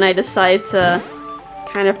for when I decide to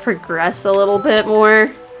kind of progress a little bit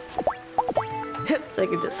more. So I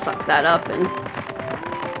can just suck that up and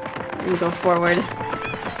go forward.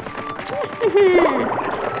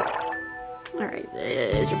 Alright,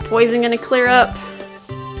 is your poison gonna clear up?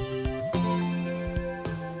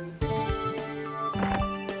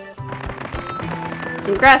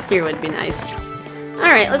 Some grass here would be nice.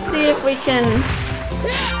 Alright, let's see if we can...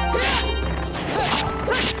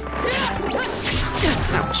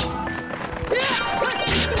 Ouch.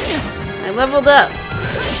 I leveled up.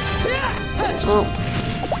 Oh.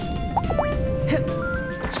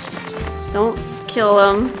 Don't kill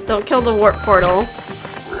him. Don't kill the warp portal.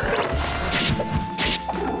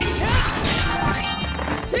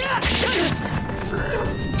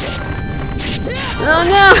 Oh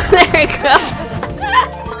no! There it goes!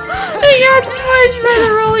 I got smushed by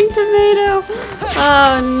the rolling tomato!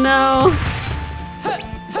 Oh no.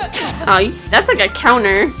 Oh, that's like a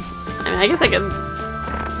counter. I mean, I guess I can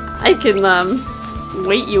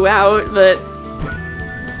wait you out, but...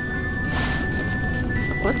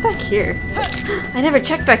 What's back here? I never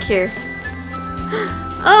checked back here.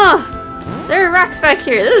 Oh! There are rocks back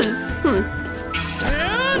here. This is,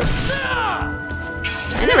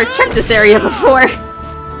 I never checked this area before.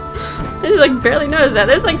 I just like barely noticed that.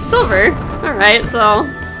 There's like silver. Alright, so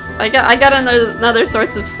I got another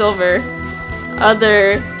source of silver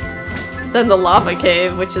other than the lava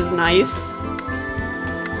cave, which is nice.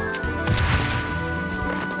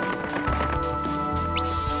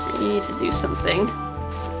 I need to do something.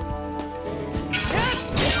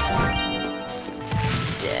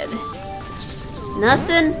 Dead.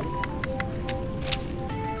 Nothing?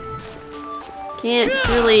 Can't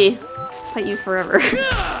really fight you forever.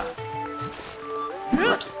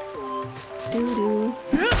 Oops. Doo-doo.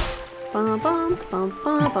 Bum bum bum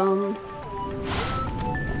bum bum.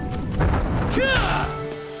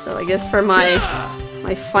 So I guess for my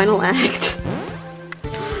final act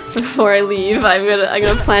before I leave, I'm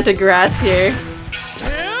gonna plant a grass here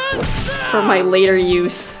for my later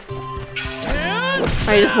use.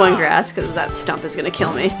 Probably just one grass because that stump is gonna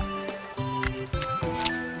kill me.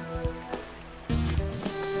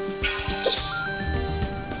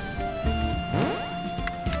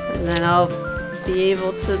 And then I'll be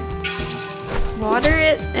able to water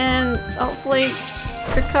it and hopefully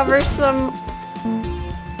recover some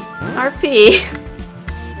RP.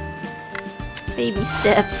 Baby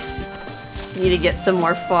steps. Need to get some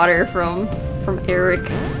more fodder from Eric.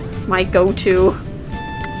 It's my go-to.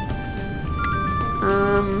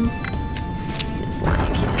 This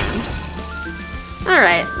Lion Can.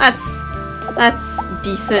 Alright, that's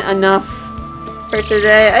decent enough for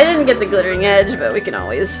today. I didn't get the glittering edge, but we can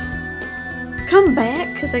always come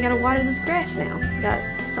back because I gotta water this grass now. Got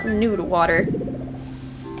something new to water.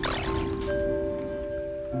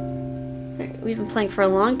 Alright, we've been playing for a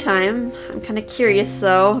long time. I'm kind of curious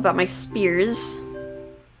though about my spears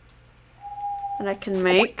that I can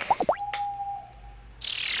make.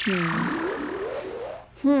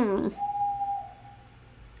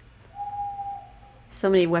 So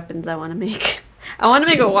many weapons I want to make. I want to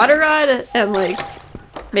make a water rod and like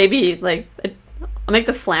maybe like I'll make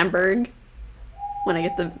the Flamberg when I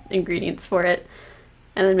get the ingredients for it,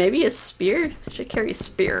 and then maybe a spear. I should carry a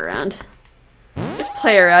spear around. Just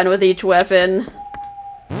play around with each weapon.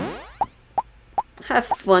 Have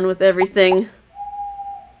fun with everything.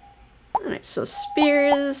 Alright, so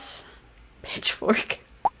spears, pitchfork.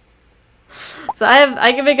 So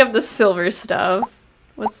I can make up the silver stuff.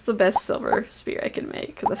 What's the best silver spear I can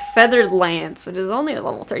make? The feathered lance, which is only a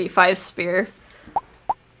level 35 spear.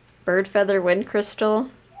 Bird feather wind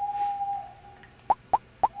crystal.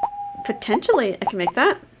 Potentially, I can make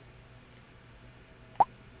that.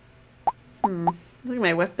 I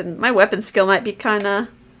think my weapon skill might be kind of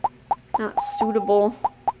not suitable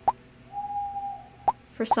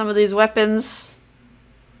for some of these weapons.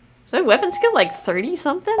 Is my weapon skill like 30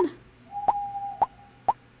 something?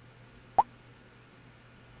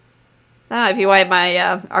 I don't know if you why my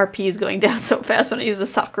RP is going down so fast when I use the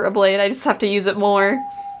Sakura blade. I just have to use it more.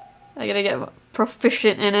 I gotta get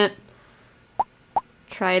proficient in it.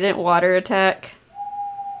 Trident water attack.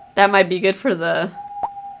 That might be good for the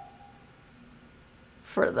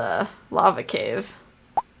lava cave.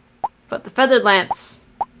 But the feathered lance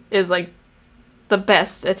is like the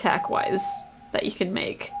best attack wise that you can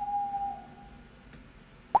make.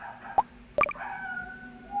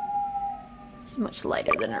 It's much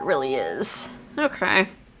lighter than it really is. Okay.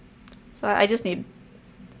 So I just need...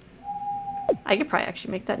 I could probably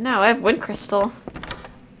actually make that now. I have wind crystal.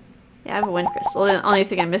 Yeah, I have a wind crystal. The only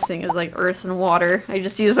thing I'm missing is like earth and water. I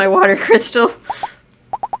just use my water crystal.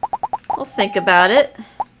 I'll think about it.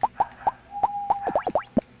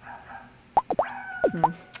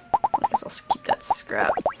 I guess I'll keep that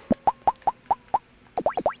scrap.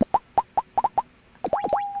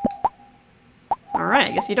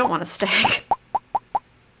 Alright, I guess you don't want to stack.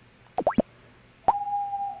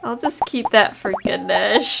 I'll just keep that for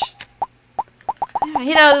Ganesh.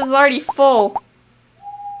 You know, this is already full.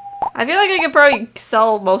 I feel like I could probably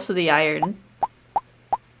sell most of the iron.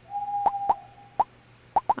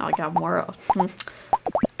 Oh, I got more.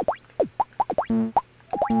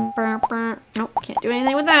 Nope, can't do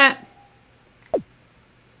anything with that.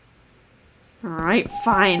 Alright,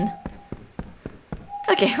 fine.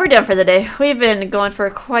 Okay, we're done for the day. We've been going for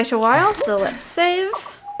quite a while, so let's save.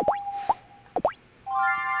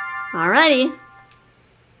 Alrighty.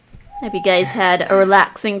 Hope you guys had a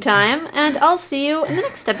relaxing time, and I'll see you in the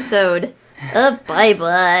next episode.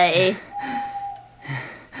 Bye-bye.